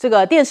在这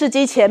个电视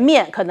机前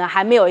面可能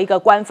还没有一个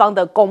官方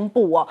的公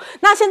布哦。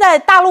那现在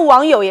大陆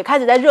网友也开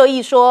始在热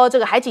议说这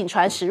个海警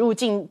船驶入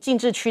禁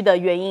制区的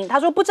原因，他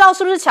说不知道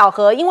是不是巧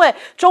合，因为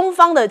中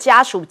方的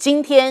家属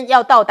今天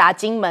要到达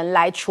金门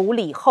来处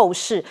理后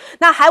事。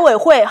那海委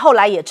会后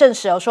来也证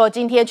实了说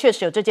今天确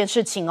实有这件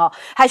事情哦，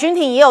海巡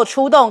艇也有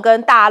出动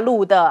跟大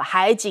陆的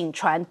海警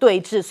船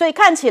对峙，所以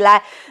看起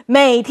来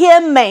每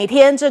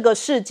天这个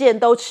事件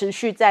都持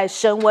续在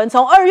升温。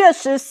从2月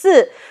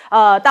14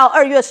到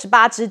2月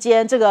18之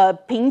间，这个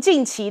平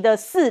静期的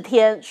4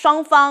天，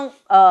双方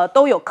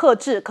都有克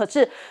制，可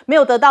是没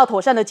有得到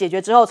妥善的解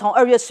决之后，从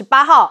2月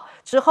18号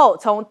之后，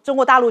从中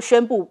国大陆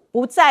宣布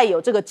不再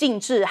有这个禁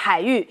制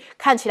海域，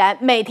看起来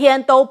每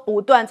天都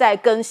不断在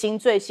更新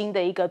最新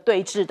的一个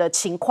对峙的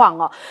情况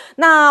哦。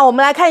那我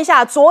们来看一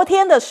下，昨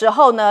天的时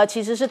候呢，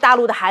其实是大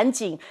陆的海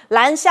警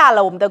拦下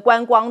了我们的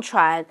观光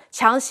船，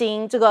强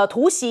行这个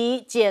突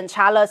袭检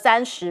查了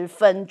30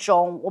分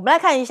钟。我们来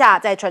看一下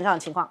在船上的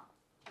情况。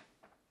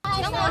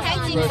中国海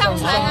警上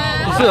船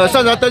啊！是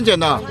上船登检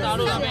的。登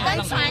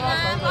船啊，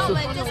然后我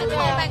们就是开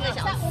半个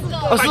小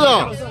时。是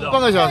哦，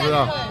半个小时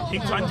啊。停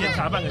船检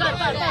查半个小时。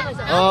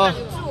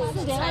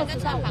船跟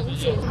船旁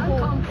检。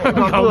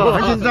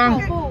很紧张。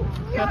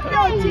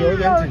有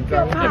点紧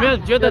张。有没有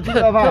觉得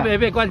特别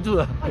被关注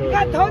了？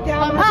看头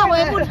条，很怕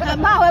回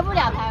不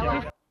了台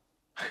湾。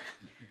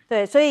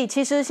对，所以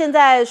其实现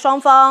在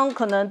双方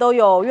可能都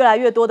有越来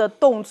越多的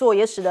动作，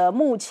也使得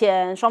目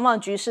前双方的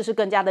局势是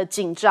更加的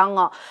紧张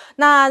哦。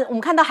那我们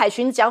看到海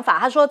巡讲法，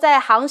他说在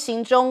航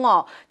行中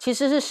哦，其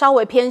实是稍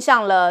微偏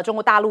向了中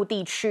国大陆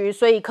地区，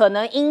所以可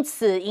能因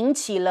此引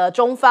起了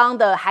中方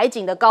的海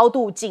警的高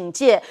度警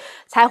戒，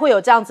才会有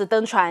这样子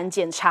登船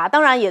检查。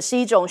当然也是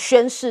一种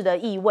宣示的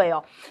意味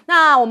哦。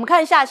那我们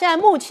看一下，现在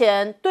目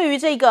前对于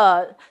这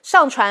个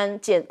上船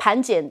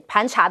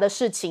盘查的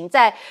事情，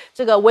在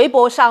这个微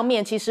博上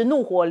面其实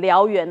怒火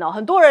燎原哦，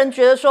很多人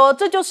觉得说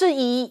这就是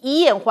以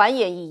眼还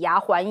眼，以牙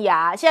还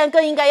牙，现在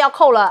更应该要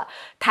扣了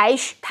台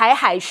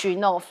海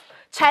巡哦，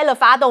拆了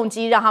发动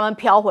机让他们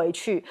飘回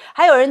去。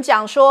还有人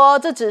讲说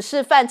这只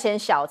是饭前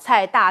小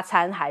菜，大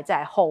餐还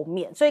在后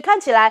面。所以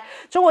看起来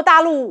中国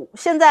大陆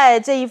现在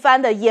这一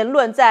番的言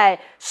论在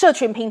社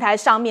群平台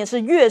上面是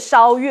越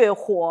烧越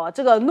火，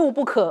这个怒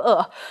不可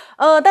遏。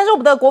但是我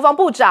们的国防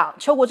部长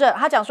邱国正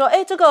他讲说，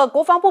这个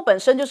国防部本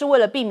身就是为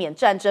了避免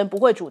战争，不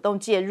会主动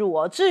介入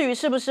哦。至于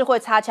是不是会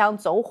擦枪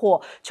走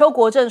火，邱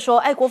国正说，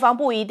国防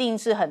部一定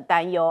是很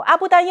担忧啊，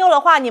不担忧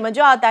的话，你们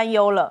就要担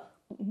忧了。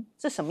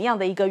是什么样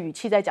的一个语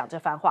气在讲这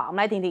番话？我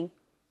们来听听。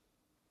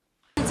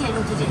介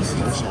入这件事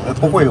情？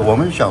不会，我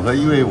们想的，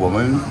因为我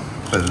们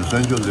本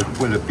身就是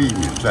为了避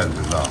免战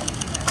争啊，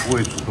不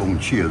会主动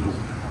介入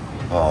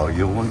啊，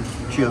有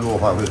介入的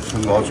话会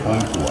升高冲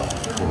突啊，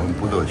我们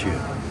不乐见。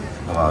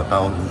啊，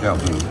当然是这样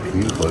子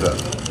平和的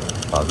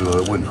把这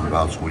个问题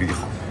把它处理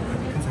好。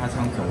擦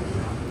枪走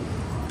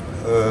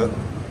火。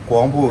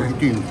国防部一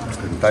定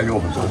很担忧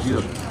很着急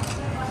的。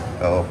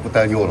不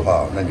担忧的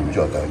话，那你们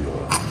就要担忧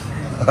了。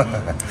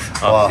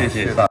好吧，谢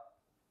谢大家。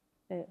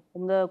我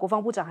们的国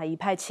防部长还一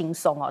派轻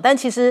松哦，但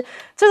其实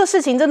这个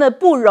事情真的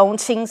不容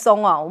轻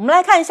松哦。我们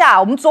来看一下，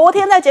我们昨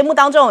天在节目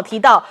当中有提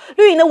到，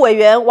绿营的委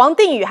员王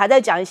定宇还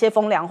在讲一些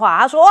风凉话，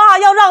他说哇，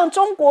要让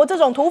中国这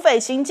种土匪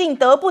行径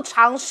得不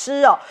偿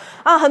失哦。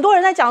很多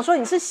人在讲说，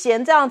你是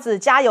嫌这样子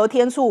加油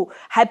添醋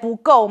还不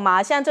够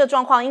吗？现在这个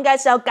状况应该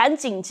是要赶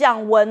紧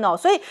降温哦。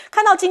所以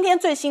看到今天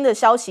最新的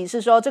消息是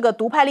说，这个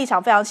独派立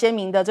场非常鲜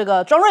明的这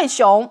个庄瑞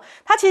雄，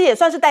他其实也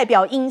算是代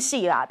表英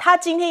系啦。他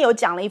今天有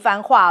讲了一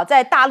番话，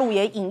在大陆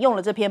也引用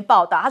了这篇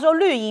报道，他说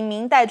绿营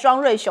明代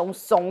庄瑞雄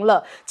怂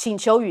了，请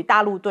求与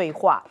大陆对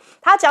话。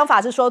他讲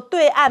法是说，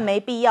对岸没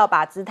必要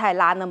把姿态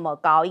拉那么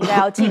高，应该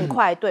要尽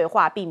快对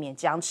话，避免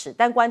僵持。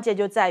但关键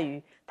就在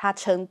于他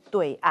称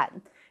对岸。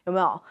有没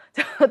有？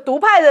独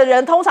派的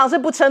人通常是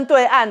不称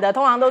对岸的，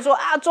通常都说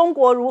啊中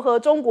国如何，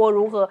中国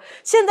如何。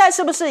现在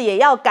是不是也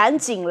要赶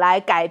紧来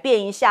改变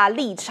一下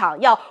立场，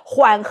要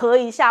缓和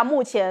一下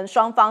目前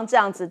双方这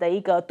样子的一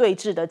个对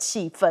峙的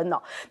气氛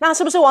哦？那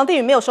是不是王定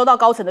宇没有收到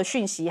高层的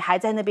讯息，还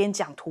在那边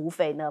讲土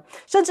匪呢？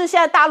甚至现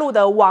在大陆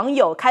的网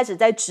友开始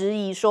在质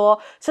疑说，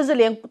甚至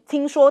连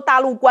听说大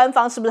陆官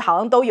方是不是好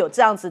像都有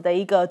这样子的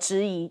一个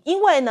质疑？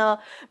因为呢，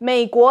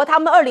美国他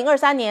们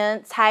2023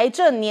年财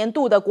政年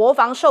度的国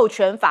防授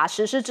权法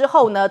实施之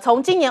后呢，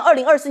从今年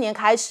2024年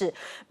开始，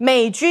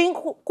美军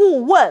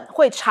顾问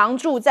会常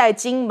驻在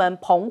金门、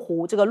澎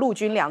湖这个陆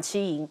军2栖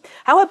营，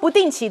还会不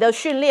定期的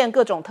训练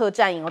各种特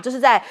战营哦。这是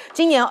在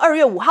今年2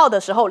月5号的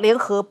时候，联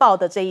合报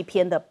的这一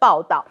篇的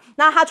报道。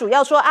那他主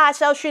要说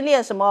是要训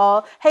练什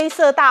么黑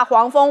色大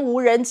黄蜂无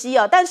人机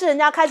哦，但是人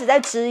家开始在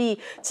质疑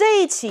这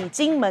一起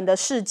金门的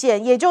事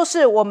件，也就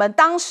是我们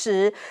当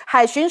时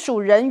海巡署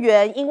人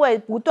员因为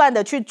不断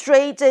的去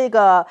追这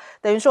个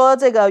等于说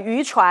这个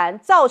渔船，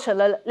造成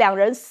了2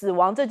人死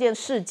亡这件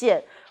事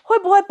件，会会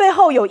不会背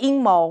后有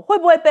阴谋？会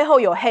不会背后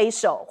有黑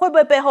手？会不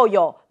会背后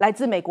有来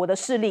自美国的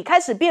势力？开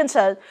始变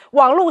成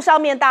网络上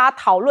面大家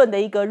讨论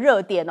的一个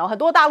热点哦。很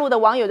多大陆的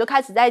网友就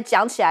开始在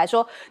讲起来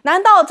说，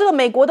难道这个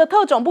美国的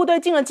特种部队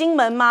进了金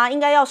门吗？应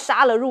该要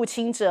杀了入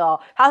侵者哦。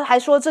他还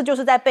说这就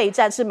是在备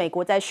战，是美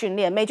国在训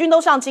练，美军都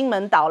上金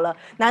门岛了，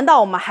难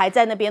道我们还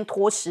在那边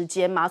拖时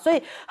间吗？所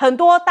以很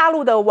多大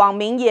陆的网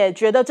民也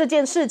觉得这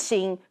件事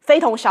情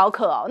非同小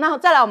可哦。那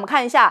再来我们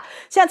看一下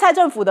现在蔡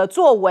政府的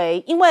作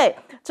为，因为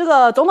这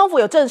个总统府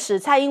有证实，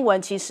蔡英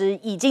文其实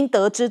已经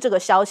得知这个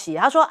消息。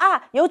他说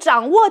啊，有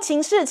掌握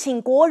情势，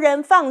请国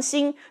人放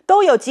心，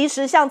都有及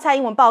时向蔡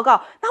英文报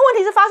告。那问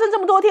题是发生这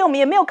么多天，我们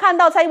也没有看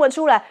到蔡英文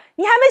出来，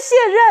你还没卸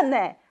任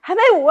呢，还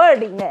没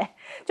520呢，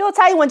就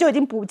蔡英文就已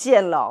经不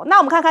见了。那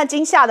我们看看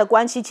金夏的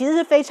关系，其实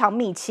是非常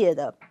密切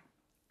的。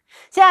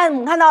现在我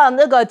们看到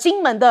那个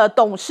金门的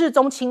董事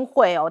宗亲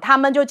会哦，他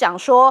们就讲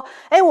说，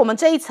我们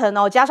这一层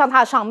哦，加上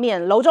它的上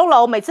面楼中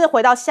楼，每次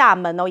回到厦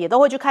门哦，也都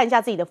会去看一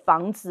下自己的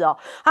房子哦。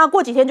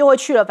过几天就会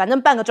去了，反正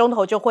半个钟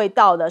头就会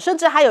到的。甚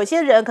至还有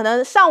些人可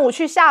能上午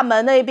去厦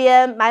门那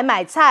边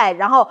买菜，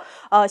然后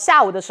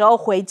下午的时候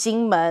回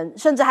金门，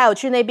甚至还有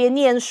去那边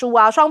念书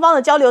啊。双方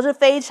的交流是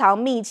非常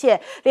密切，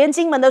连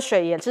金门的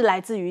水也是来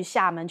自于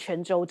厦门、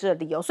泉州这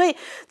里哦。所以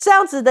这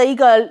样子的一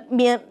个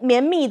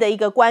绵密的一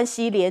个关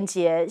系连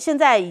结，现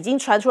在已经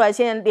传出来，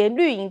现在连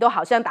绿营都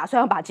好像打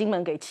算要把金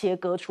门给切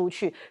割出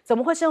去，怎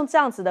么会是用这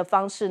样子的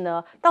方式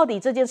呢？到底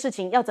这件事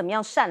情要怎么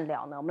样善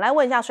了呢？我们来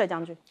问一下帅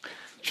将军。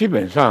基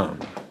本上，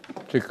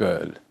这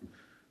个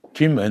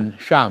金门、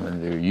厦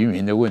门这个渔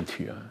民的问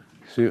题啊，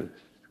是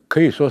可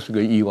以说是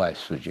个意外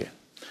事件，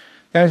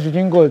但是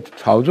经过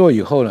炒作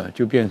以后呢，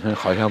就变成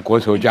好像国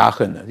仇家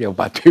恨了，要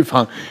把对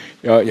方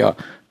要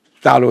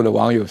大陆的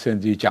网友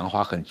甚至于讲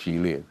话很激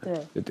烈的，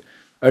对，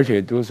而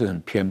且都是很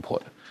偏颇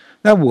的。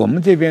那我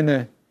们这边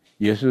呢，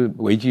也是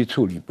危机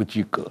处理不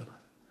及格。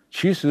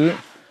其实，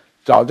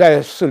早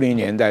在40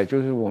年代，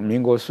就是我们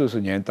民国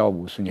40年到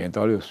50年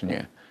到60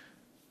年，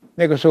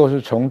那个时候是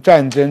从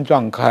战争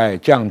状态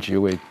降级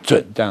为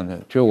准这样的。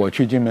就我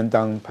去金门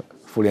当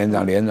副连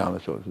长、连长的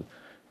时候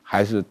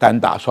还是单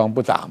打双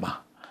不打嘛，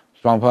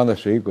双方的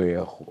水鬼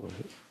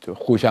就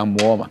互相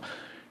摸嘛。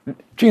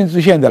禁制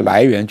线的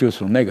来源就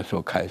从那个时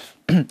候开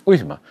始。为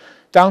什么？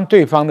当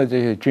对方的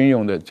这些军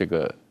用的这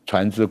个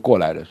船只过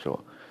来的时候，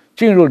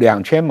进入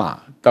2000码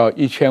到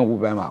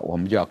1500码，我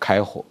们就要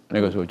开火。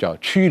那个时候叫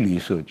驱离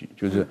射击，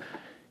就是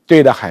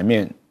对着海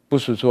面，不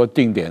是说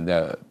定点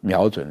的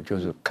瞄准，就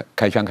是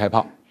开枪开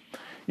炮。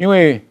因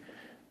为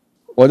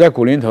我在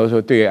古林头的时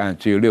候，对岸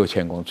只有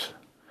6000公尺，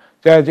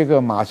在这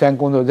个马山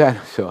工作站的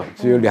时候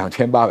只有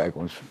2800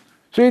公尺，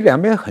所以两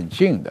边很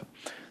近的。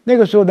那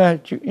个时候呢，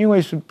就因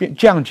为是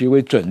降级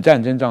为准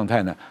战争状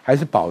态呢，还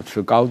是保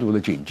持高度的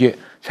警戒，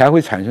才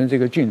会产生这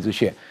个禁制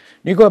线。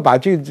你如果把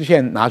禁制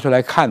线拿出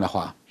来看的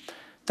话，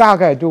大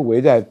概都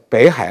围在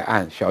北海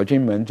岸小金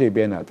门这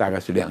边呢，大概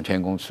是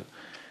2000公尺，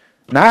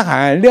南海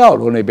岸廖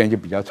罗那边就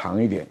比较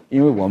长一点，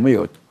因为我们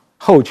有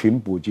后勤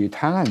补给、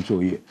滩岸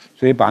作业，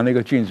所以把那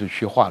个禁制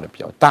区画的比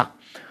较大。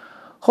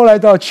后来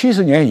到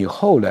70年以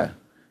后呢，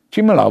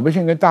金门老百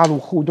姓跟大陆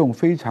互动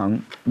非常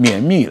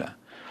绵密了。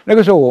那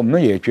个时候我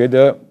们也觉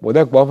得，我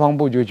在国防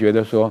部就觉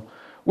得说，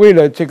为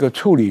了这个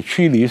处理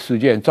驱离事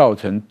件造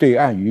成对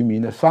岸渔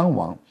民的伤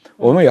亡，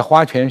我们也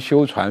花钱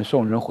修船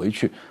送人回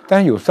去，但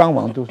是有伤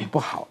亡都是不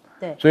好。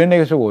对，所以那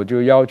个时候我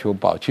就要求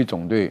保七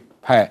总队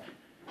派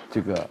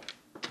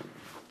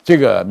这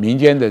个民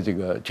间的这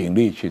个警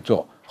力去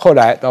做。后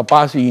来到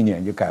81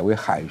年就改为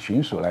海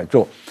巡署来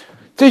做，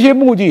这些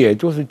目的也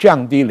就是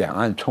降低两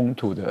岸冲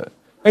突的。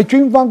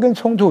军方跟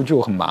冲突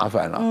就很麻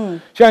烦了。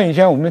像以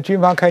前我们军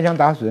方开枪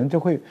打死人，就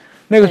会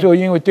那个时候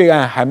因为对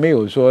岸还没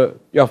有说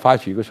要发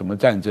起一个什么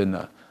战争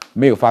呢，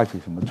没有发起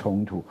什么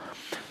冲突。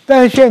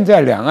但是现在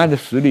两岸的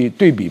实力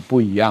对比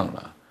不一样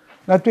了，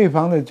那对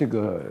方的这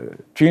个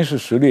军事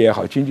实力也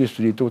好，经济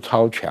实力都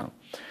超强，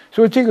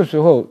所以这个时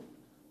候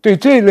对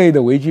这一类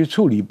的危机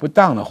处理不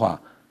当的话，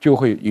就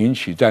会引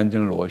起战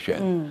争螺旋。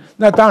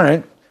那当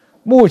然，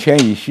目前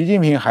以习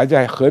近平还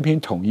在和平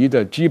统一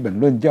的基本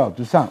论调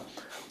之上，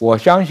我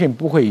相信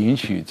不会引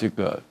起这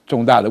个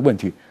重大的问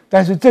题。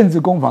但是政治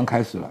攻防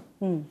开始了，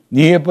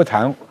你也不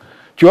谈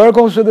92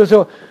共识的时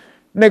候，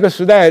那个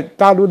时代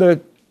大陆的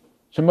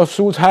什么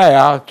蔬菜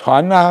啊、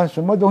船啊，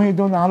什么东西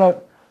都拿到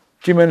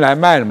金门来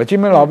卖了嘛。金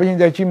门老百姓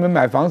在金门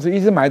买房子，一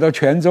直买到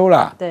泉州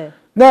了。对，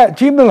那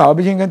金门老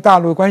百姓跟大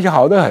陆关系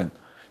好得很，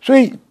所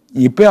以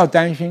你不要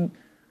担心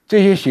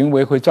这些行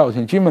为会造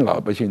成金门老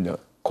百姓的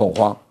恐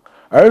慌，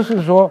而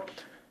是说，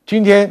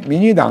今天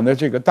民进党的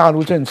这个大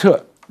陆政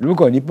策，如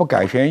果你不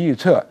改弦易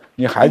辙，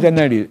你还在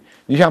那里，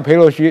你像裴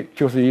洛西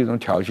就是一种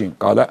挑衅，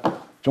搞得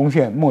中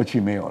线默契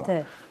没有了。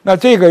对，那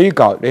这个一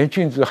搞，连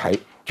禁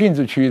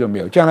制区域都没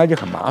有，将来就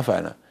很麻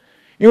烦了，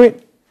因为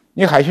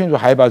你海巡署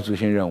还要不要执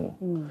行任务？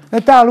那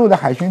大陆的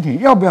海巡艇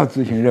要不要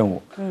执行任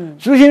务？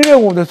执行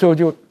任务的时候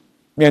就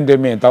面对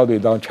面、刀对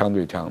刀、枪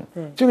对枪，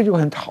这个就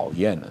很讨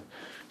厌了。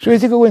所以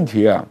这个问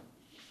题啊，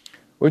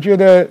我觉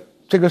得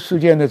这个事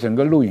件的整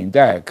个录影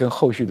带跟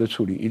后续的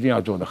处理一定要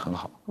做得很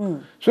好。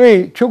所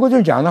以邱国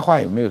正讲的话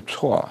有没有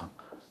错啊？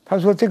他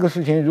说这个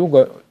事情如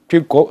果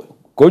就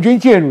国军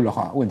介入的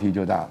话，问题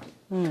就大了。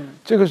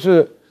这个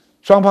是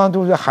双方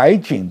都是海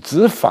警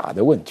执法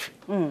的问题。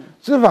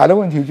执法的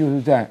问题就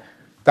是在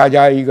大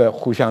家一个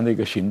互相的一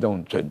个行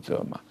动准则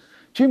嘛。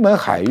金门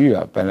海域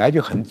啊本来就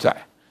很窄，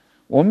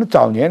我们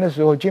早年的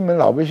时候，金门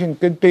老百姓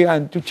跟对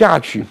岸就嫁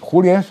娶，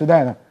胡联时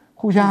代呢，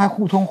互相还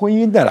互通婚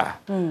姻的啦。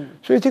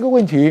所以这个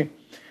问题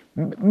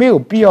没有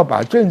必要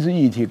把政治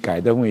议题改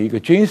成为一个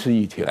军事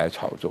议题来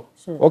炒作。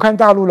我看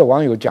大陆的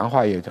网友讲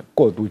话也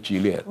过度激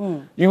烈了，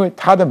因为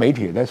他的媒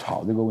体也在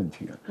炒这个问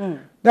题了。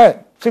那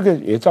这个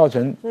也造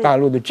成大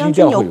陆的基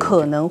调会有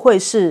可能会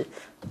是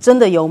真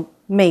的有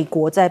美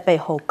国在背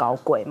后搞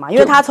鬼嘛？因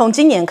为他从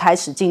今年开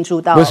始进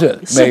驻到，事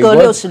隔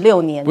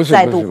66年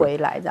再度回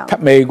来这样。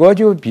美国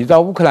就比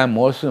照乌克兰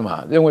模式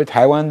嘛，认为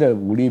台湾的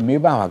武力没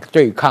办法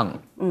对抗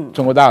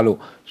中国大陆，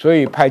所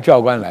以派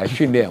教官来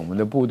训练我们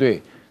的部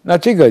队。那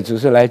这个只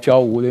是来教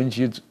无人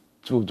机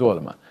著作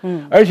的嘛。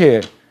而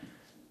且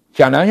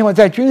讲良心话，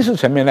在军事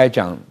层面来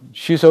讲，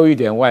吸收一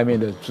点外面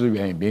的资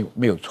源也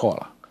没有错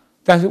了。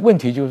但是问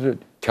题就是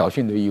挑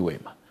衅的意味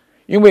嘛，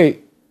因为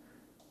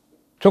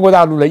中国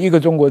大陆的一个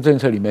中国政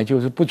策里面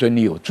就是不准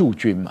你有驻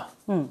军嘛。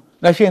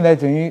那现在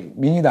等于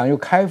民进党又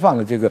开放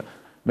了这个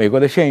美国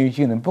的现役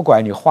技能，不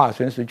管你化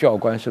身是教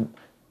官是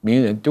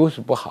名人都是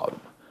不好的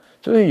嘛，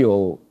所以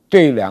有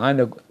对两岸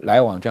的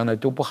来往将来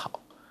都不好。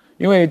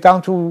因为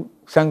当初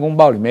三公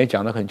报里面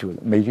讲得很久，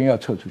美军要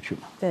撤出去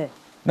嘛。对，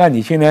那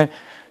你现在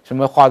什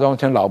么化妆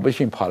成老百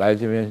姓跑来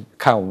这边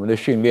看我们的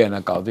训练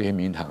啊，搞这些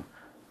名堂，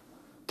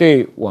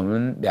对我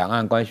们两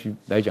岸关系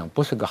来讲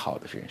不是个好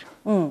的现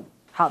象。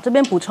好，这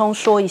边补充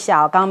说一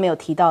下，刚刚没有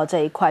提到这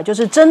一块，就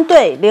是针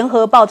对联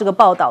合报这个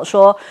报道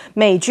说，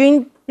美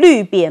军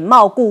绿扁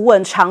帽顾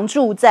问常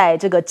驻在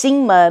这个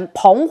金门、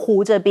澎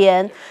湖这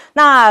边。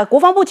那国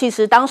防部其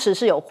实当时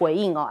是有回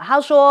应哦，他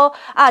说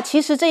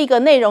其实这个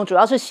内容主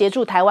要是协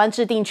助台湾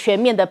制定全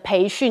面的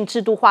培训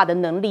制度化的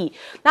能力。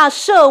那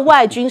涉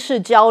外军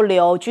事交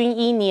流均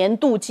依年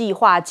度计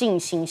划进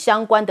行，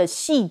相关的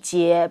细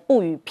节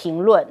不予评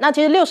论。那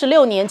其实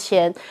66年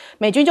前，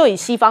美军就以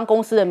西方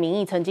公司的名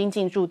义曾经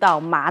进驻到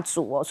马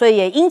祖哦，所以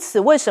也因此，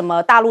为什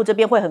么大陆这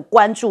边会很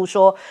关注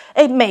说，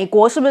美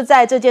国是不是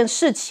在这件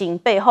事情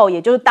背后，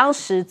也就是当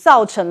时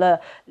造成了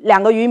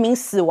2个渔民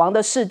死亡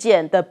的事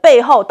件的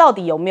背后，到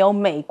底有没有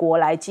美国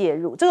来介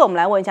入？这个我们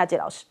来问一下谢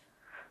老师。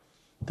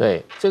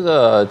对，这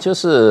个就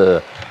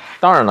是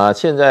当然了，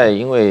现在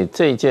因为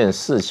这件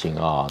事情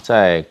啊，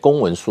在公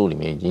文书里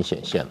面已经显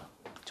现了，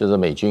就是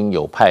美军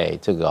有派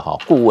这个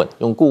顾问，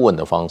用顾问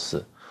的方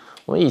式。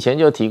我们以前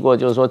就提过，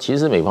就是说，其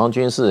实美方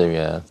军事人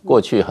员过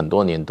去很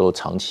多年都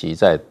长期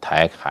在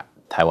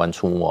台湾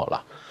出没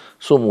了，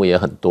数目也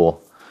很多。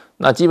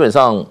那基本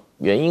上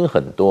原因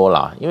很多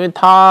啦，因为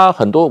他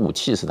很多武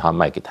器是他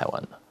卖给台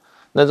湾的。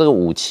那这个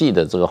武器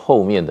的这个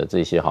后面的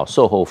这些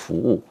售后服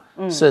务，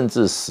甚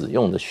至使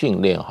用的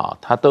训练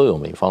它都有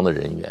美方的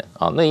人员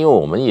啊。那因为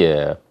我们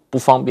也不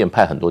方便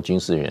派很多军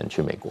事人员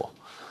去美国，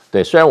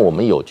对，虽然我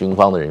们有军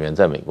方的人员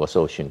在美国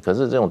受训，可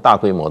是这种大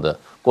规模的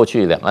过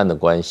去两岸的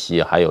关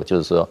系，还有就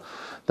是说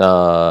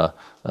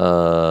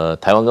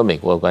台湾跟美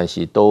国的关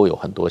系都有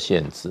很多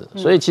限制，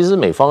所以其实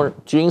美方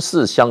军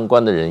事相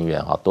关的人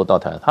员都到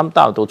台湾，他们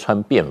大多都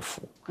穿便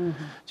服。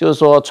就是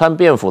说穿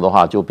便服的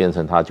话，就变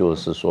成它就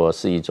是说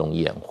是一种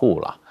掩护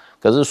啦，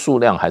可是数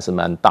量还是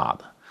蛮大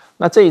的。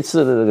那这一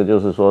次的这个就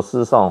是说，事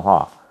实上的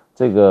话，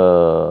这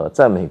个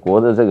在美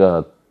国的这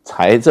个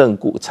财政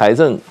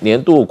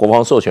年度国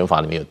防授权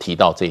法里面有提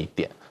到这一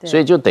点，所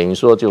以就等于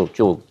说就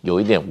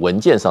有一点文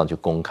件上就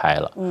公开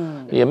了，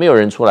也没有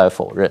人出来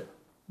否认，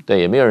对，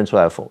也没有人出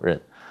来否认。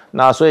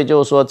那所以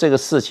就是说这个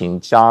事情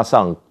加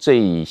上这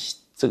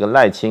个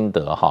赖清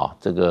德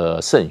这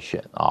个胜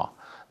选啊。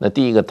那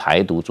第一个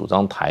主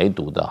张台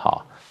独的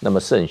那么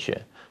胜选，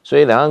所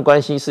以两岸关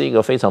系是一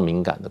个非常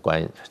敏感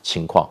的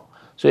情况，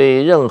所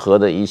以任何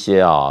的一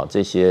些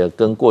这些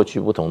跟过去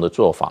不同的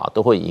做法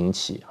都会引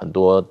起很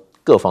多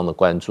各方的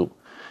关注，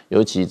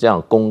尤其这样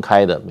公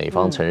开的美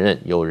方承认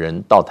有人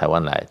到台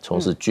湾来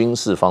从事军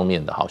事方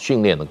面的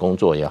训练的工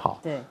作也好，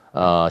对，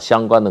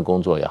相关的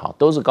工作也好，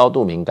都是高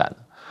度敏感的，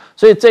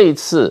所以这一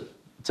次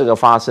这个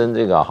发生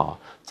这个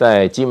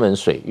在金门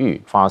水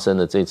域发生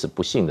的这次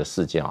不幸的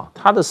事件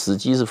它的时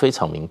机是非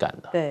常敏感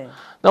的。对，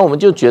那我们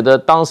就觉得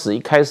当时一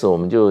开始我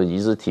们就一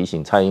直提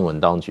醒蔡英文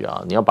当局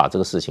你要把这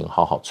个事情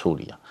好好处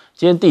理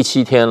今天第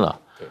7天了，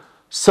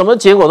什么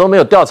结果都没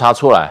有调查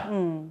出来，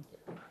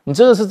你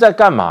这个是在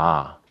干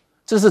嘛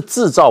这是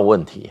制造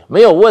问题，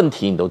没有问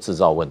题你都制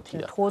造问题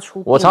的。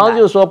我常常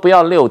就是说，不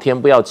要6天，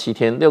不要7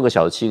天，6个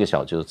小时、7个小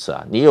时就是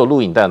你有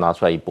录影带拿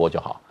出来一播就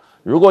好。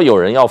如果有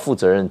人要负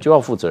责任，就要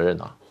负责任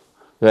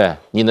对，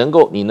你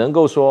能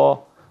够说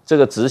这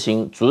个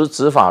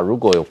执法如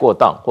果有过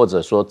当，或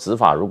者说执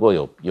法如果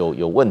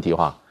有问题的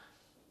话，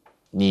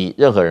你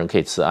任何人可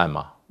以吃案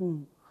吗？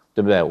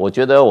对不对？我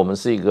觉得我们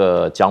是一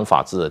个讲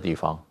法治的地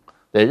方，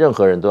对，任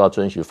何人都要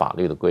遵循法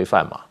律的规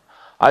范嘛。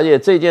而且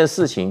这件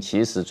事情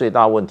其实最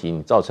大问题，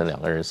你造成2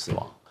个人死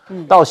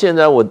亡，到现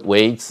在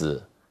为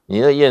止，你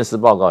的验尸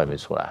报告也没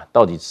出来，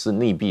到底是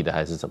溺毙的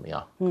还是怎么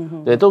样？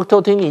对，都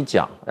听你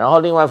讲。然后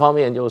另外一方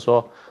面就是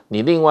说，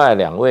你另外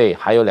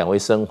还有2位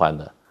生还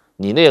的，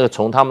你那个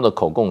从他们的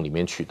口供里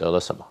面取得了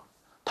什么？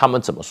他们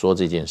怎么说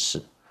这件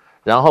事？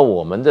然后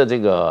我们的这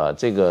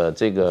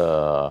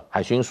个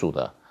海巡署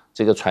的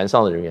这个船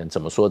上的人员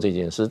怎么说这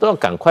件事，都要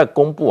赶快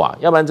公布啊，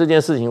要不然这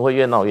件事情会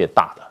越闹越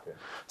大的。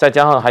再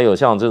加上还有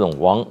像这种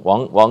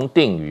王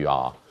定宇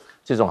啊，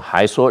这种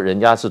还说人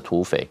家是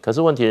土匪，可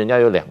是问题人家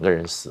有2个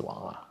人死亡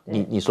啊，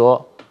你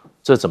说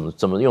这怎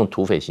么用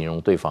土匪形容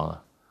对方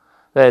啊？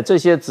对，这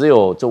些只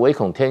有这唯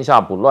恐天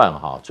下不乱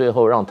哈，最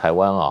后让台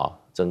湾啊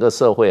整个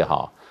社会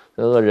哈。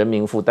这个人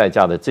民付代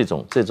价的这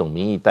种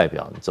民意代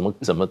表，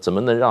怎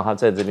么能让他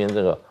在这边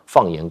这个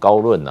放言高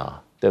论呢？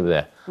对不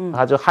对？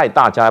他就害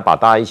大家，把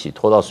大家一起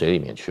拖到水里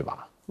面去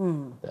吧。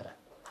对。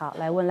好，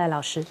来问赖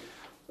老师。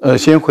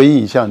先回应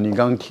一下你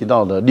刚刚提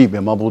到的绿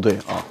扁帽部队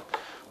啊，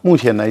目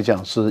前来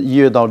讲是1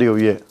月到6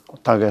月，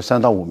大概3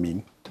到5名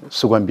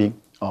士官兵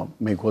啊，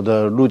美国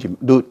的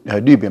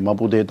绿扁帽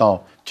部队到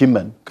金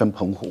门跟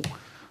澎湖，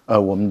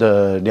我们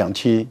的2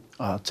栖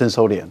征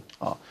收连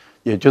啊。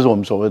也就是我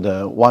们所谓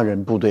的蛙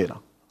人部队了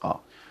啊，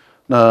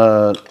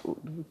那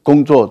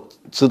工作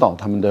指导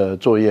他们的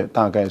作业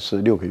大概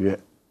是6个月，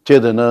接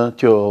着呢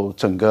就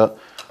整个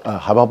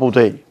海豹部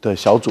队的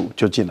小组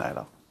就进来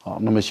了啊，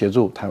那么协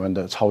助台湾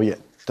的操演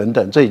等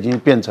等，这已经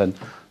变成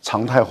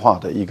常态化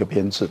的一个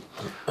编制。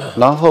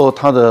然后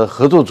他的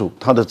合作组，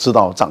他的指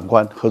导长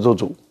官合作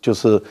组就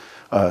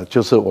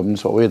是我们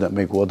所谓的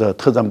美国的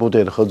特战部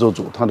队的合作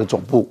组，它的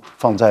总部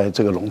放在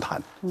这个龙潭，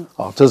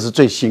啊，这是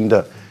最新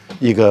的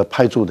一个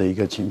派驻的一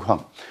个情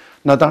况。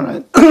那当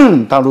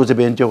然，大陆这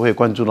边就会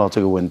关注到这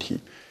个问题，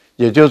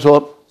也就是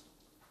说，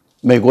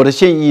美国的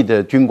现役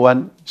的军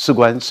官、士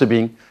官、士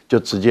兵就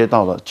直接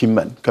到了金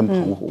门跟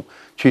澎湖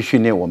去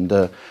训练我们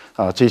的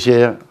这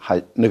些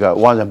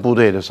蛙人部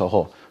队的时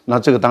候，那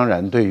这个当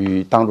然对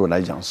于大陆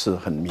来讲是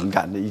很敏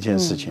感的一件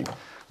事情。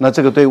那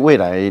这个对未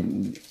来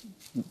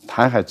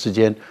台海之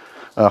间，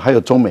还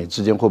有中美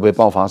之间会不会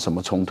爆发什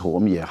么冲突，我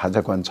们也还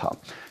在观察。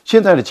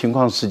现在的情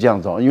况是这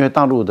样子哦，因为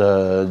大陆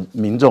的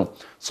民众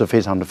是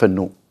非常的愤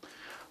怒。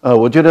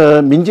我觉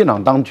得民进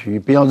党当局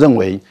不要认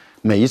为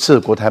每一次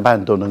国台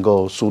办都能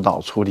够疏导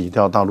处理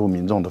掉大陆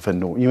民众的愤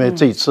怒，因为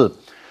这一次，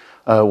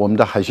我们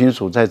的海巡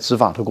署在执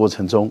法的过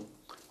程中，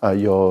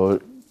有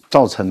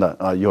造成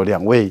了有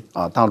2位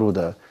大陆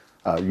的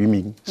渔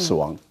民死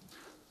亡。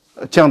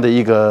这样的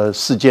一个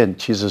事件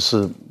其实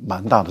是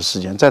蛮大的事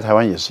件，在台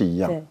湾也是一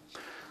样。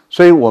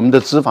所以我们的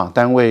执法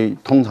单位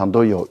通常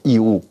都有义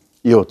务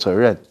也有责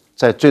任，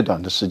在最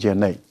短的时间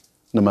内，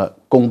那么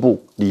公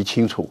布理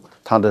清楚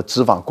它的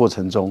执法过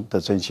程中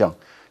的真相，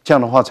这样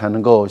的话才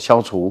能够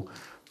消除，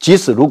即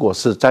使如果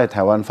是在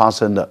台湾发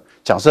生的，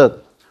假设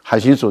海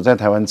巡署在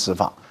台湾执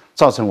法，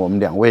造成我们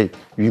2位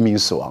渔民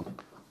死亡，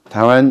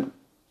台湾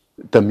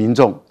的民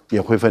众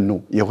也会愤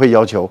怒，也会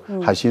要求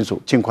海巡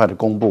署尽快的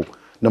公布。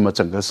那么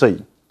整个摄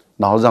影，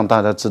然后让大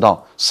家知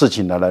道事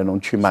情的来龙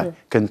去脉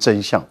跟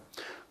真相。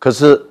可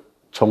是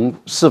从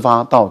事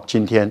发到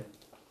今天，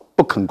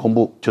不肯公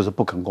布就是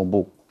不肯公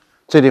布，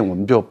这点我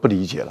们就不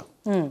理解了。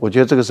我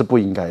觉得这个是不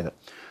应该的。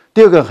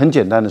第二个很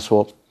简单的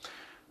说，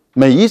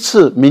每一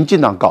次民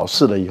进党搞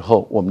事了以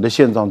后，我们的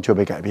现状就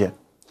被改变。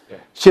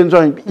现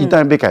状一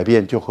旦被改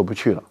变，就回不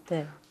去了。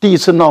第一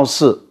次闹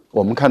事，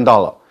我们看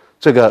到了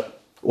这个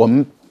我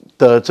们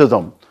的这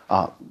种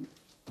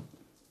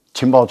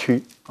情报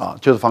区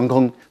就是防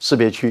空识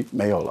别区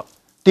没有了。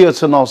第2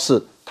次闹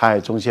事，台海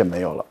中线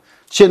没有了。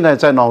现在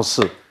在闹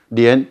事，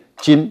连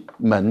金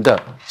门的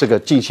这个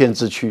禁限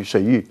制区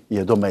水域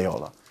也都没有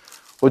了。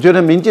我觉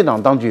得民进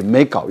党当局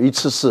每搞一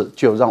次事，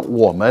就让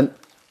我们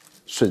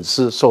损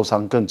失受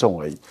伤更重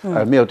而已，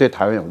而没有对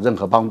台湾有任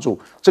何帮助。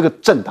这个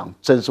政党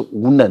真是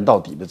无能到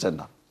底的政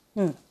党。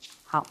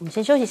好，我们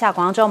先休息一下，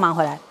广告之后马上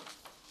回来。